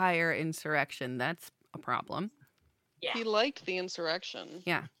entire insurrection. That's a problem. Yeah. He liked the insurrection.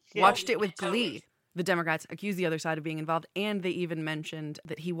 Yeah. Watched it with glee. The Democrats accused the other side of being involved, and they even mentioned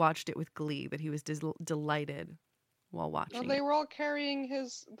that he watched it with glee, that he was delighted while watching. Well, they were all carrying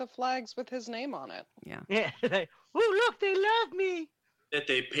the flags with his name on it. Yeah. Yeah. Oh, look, they love me. That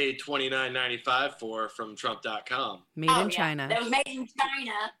they paid $29.95 for from Trump.com. Made in China. That was made in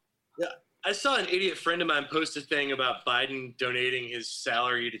China. Yeah. I saw an idiot friend of mine post a thing about Biden donating his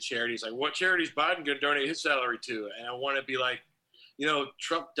salary to charities. Like, what charities Biden going to donate his salary to? And I want to be like,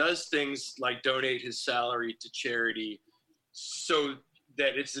 Trump does things like donate his salary to charity so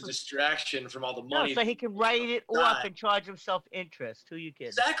that it's a distraction from all the money. So he can write it off and charge himself interest. Who you kidding?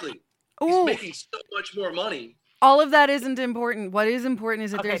 Exactly. Ooh. He's making so much more money. All of that isn't important. What is important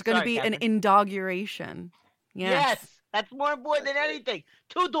is that Okay, there's going to sorry, be an Catherine. inauguration. Yes. That's more important than anything.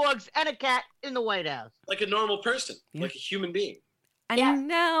 2 dogs and a cat in the White House. Like a normal person, like a human being. And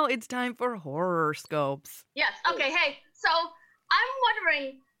now it's time for horoscopes. Yes. Okay. Hey. So I'm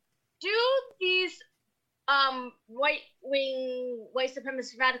wondering, do these white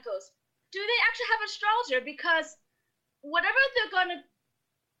supremacist radicals, do they actually have astrologer? Because whatever they're gonna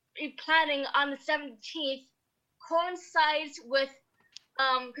be planning on the 17th coincides with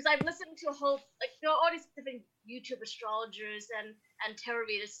because I've listened to a whole there are all these different YouTube astrologers and tarot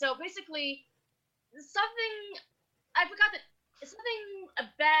readers. So basically, something I forgot that it's something a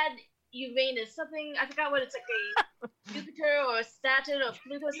bad Uranus, something I forgot what it's like a Jupiter or Saturn or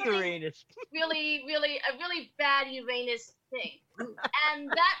Pluto, something Uranus. really a really bad Uranus thing, and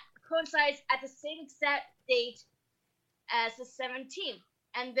that coincides at the same exact date as the 17th,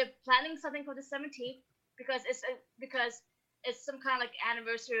 and they're planning something for the 17th because it's some kind of like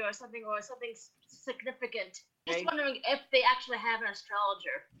anniversary or something significant. Just wondering if they actually have an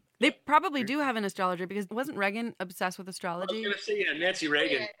astrologer. They probably do have an astrologer because wasn't Reagan obsessed with I was astrology? going to say, Nancy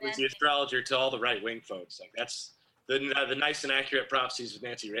Reagan was the astrologer to all the right-wing folks. Like that's the nice and accurate prophecies of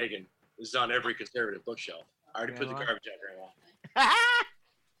Nancy Reagan is on every conservative bookshelf. I already put the garbage out, Grandma.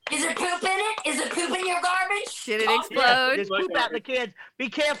 Is there poop in it? Is there poop in your garbage? Did it Yeah, explode? there's poop out in the cans. Be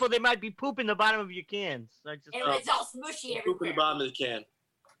careful, they might be poop in the bottom of your cans. It's all smushy Poop in the bottom of the can.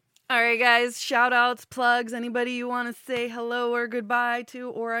 All right, guys. Shout outs, plugs. Anybody you want to say hello or goodbye to,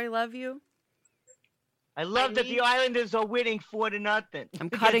 or I love you? I love that the Islanders are winning 4-0. I'm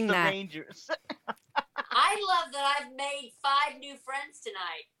cutting against the that. Rangers. I love that I've made 5 new friends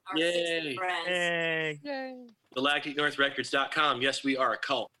tonight. Or 6 Yay. new friends. Yay. GalacticNorthRecords.com. Yes, we are a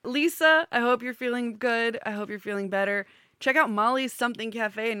cult. Lisa, I hope you're feeling good. I hope you're feeling better. Check out Molly's Something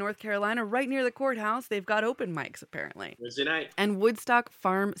Cafe in North Carolina, right near the courthouse. They've got open mics, apparently. Wednesday night. And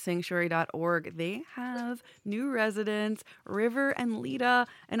WoodstockFarmSanctuary.org. They have new residents, River and Lita.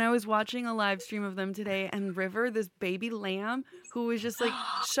 And I was watching a live stream of them today. And River, this baby lamb, who was just like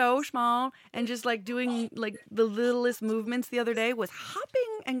so small and just like doing like the littlest movements the other day, was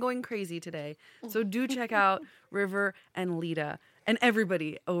hopping and going crazy today. So do check out River and Lita. And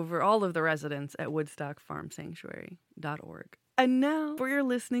everybody over all of the residents at WoodstockFarmSanctuary.org. And now, for your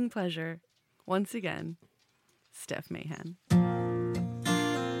listening pleasure, once again, Steph Mahan.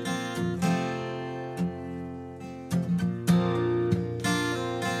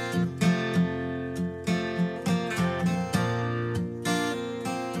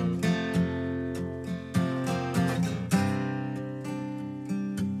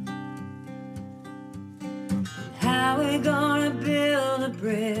 How we gonna build a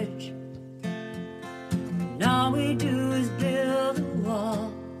bridge? And all we do is build a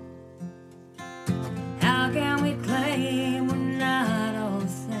wall. How can we claim we're not all the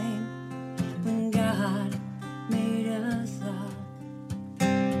same when God made us all?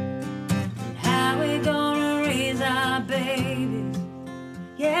 And how we gonna raise our babies?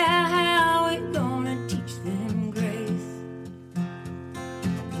 Yeah, how we gonna teach them grace?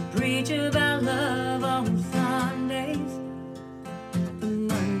 To preach about love on Sundays, but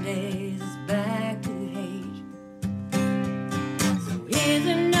Mondays is back to hate. So here's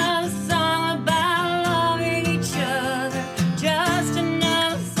another song about loving each other, just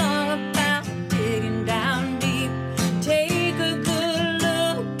another song about digging down deep. Take a good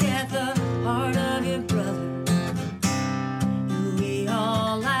look at the heart of your brother. We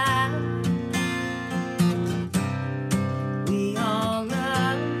all lie.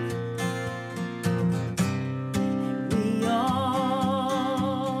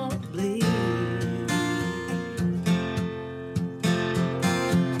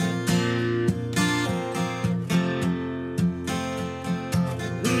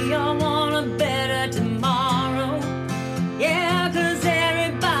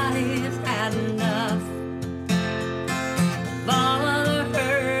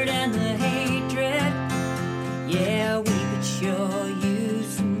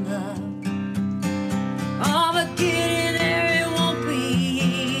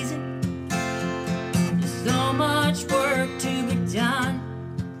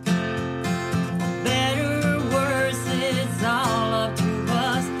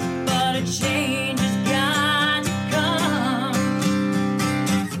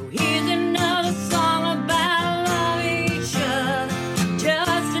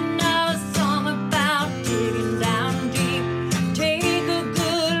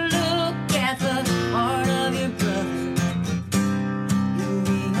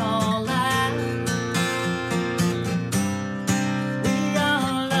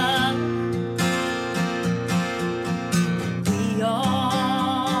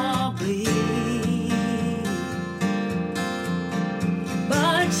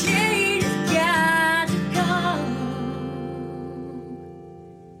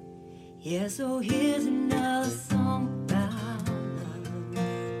 Yeah, so here's another song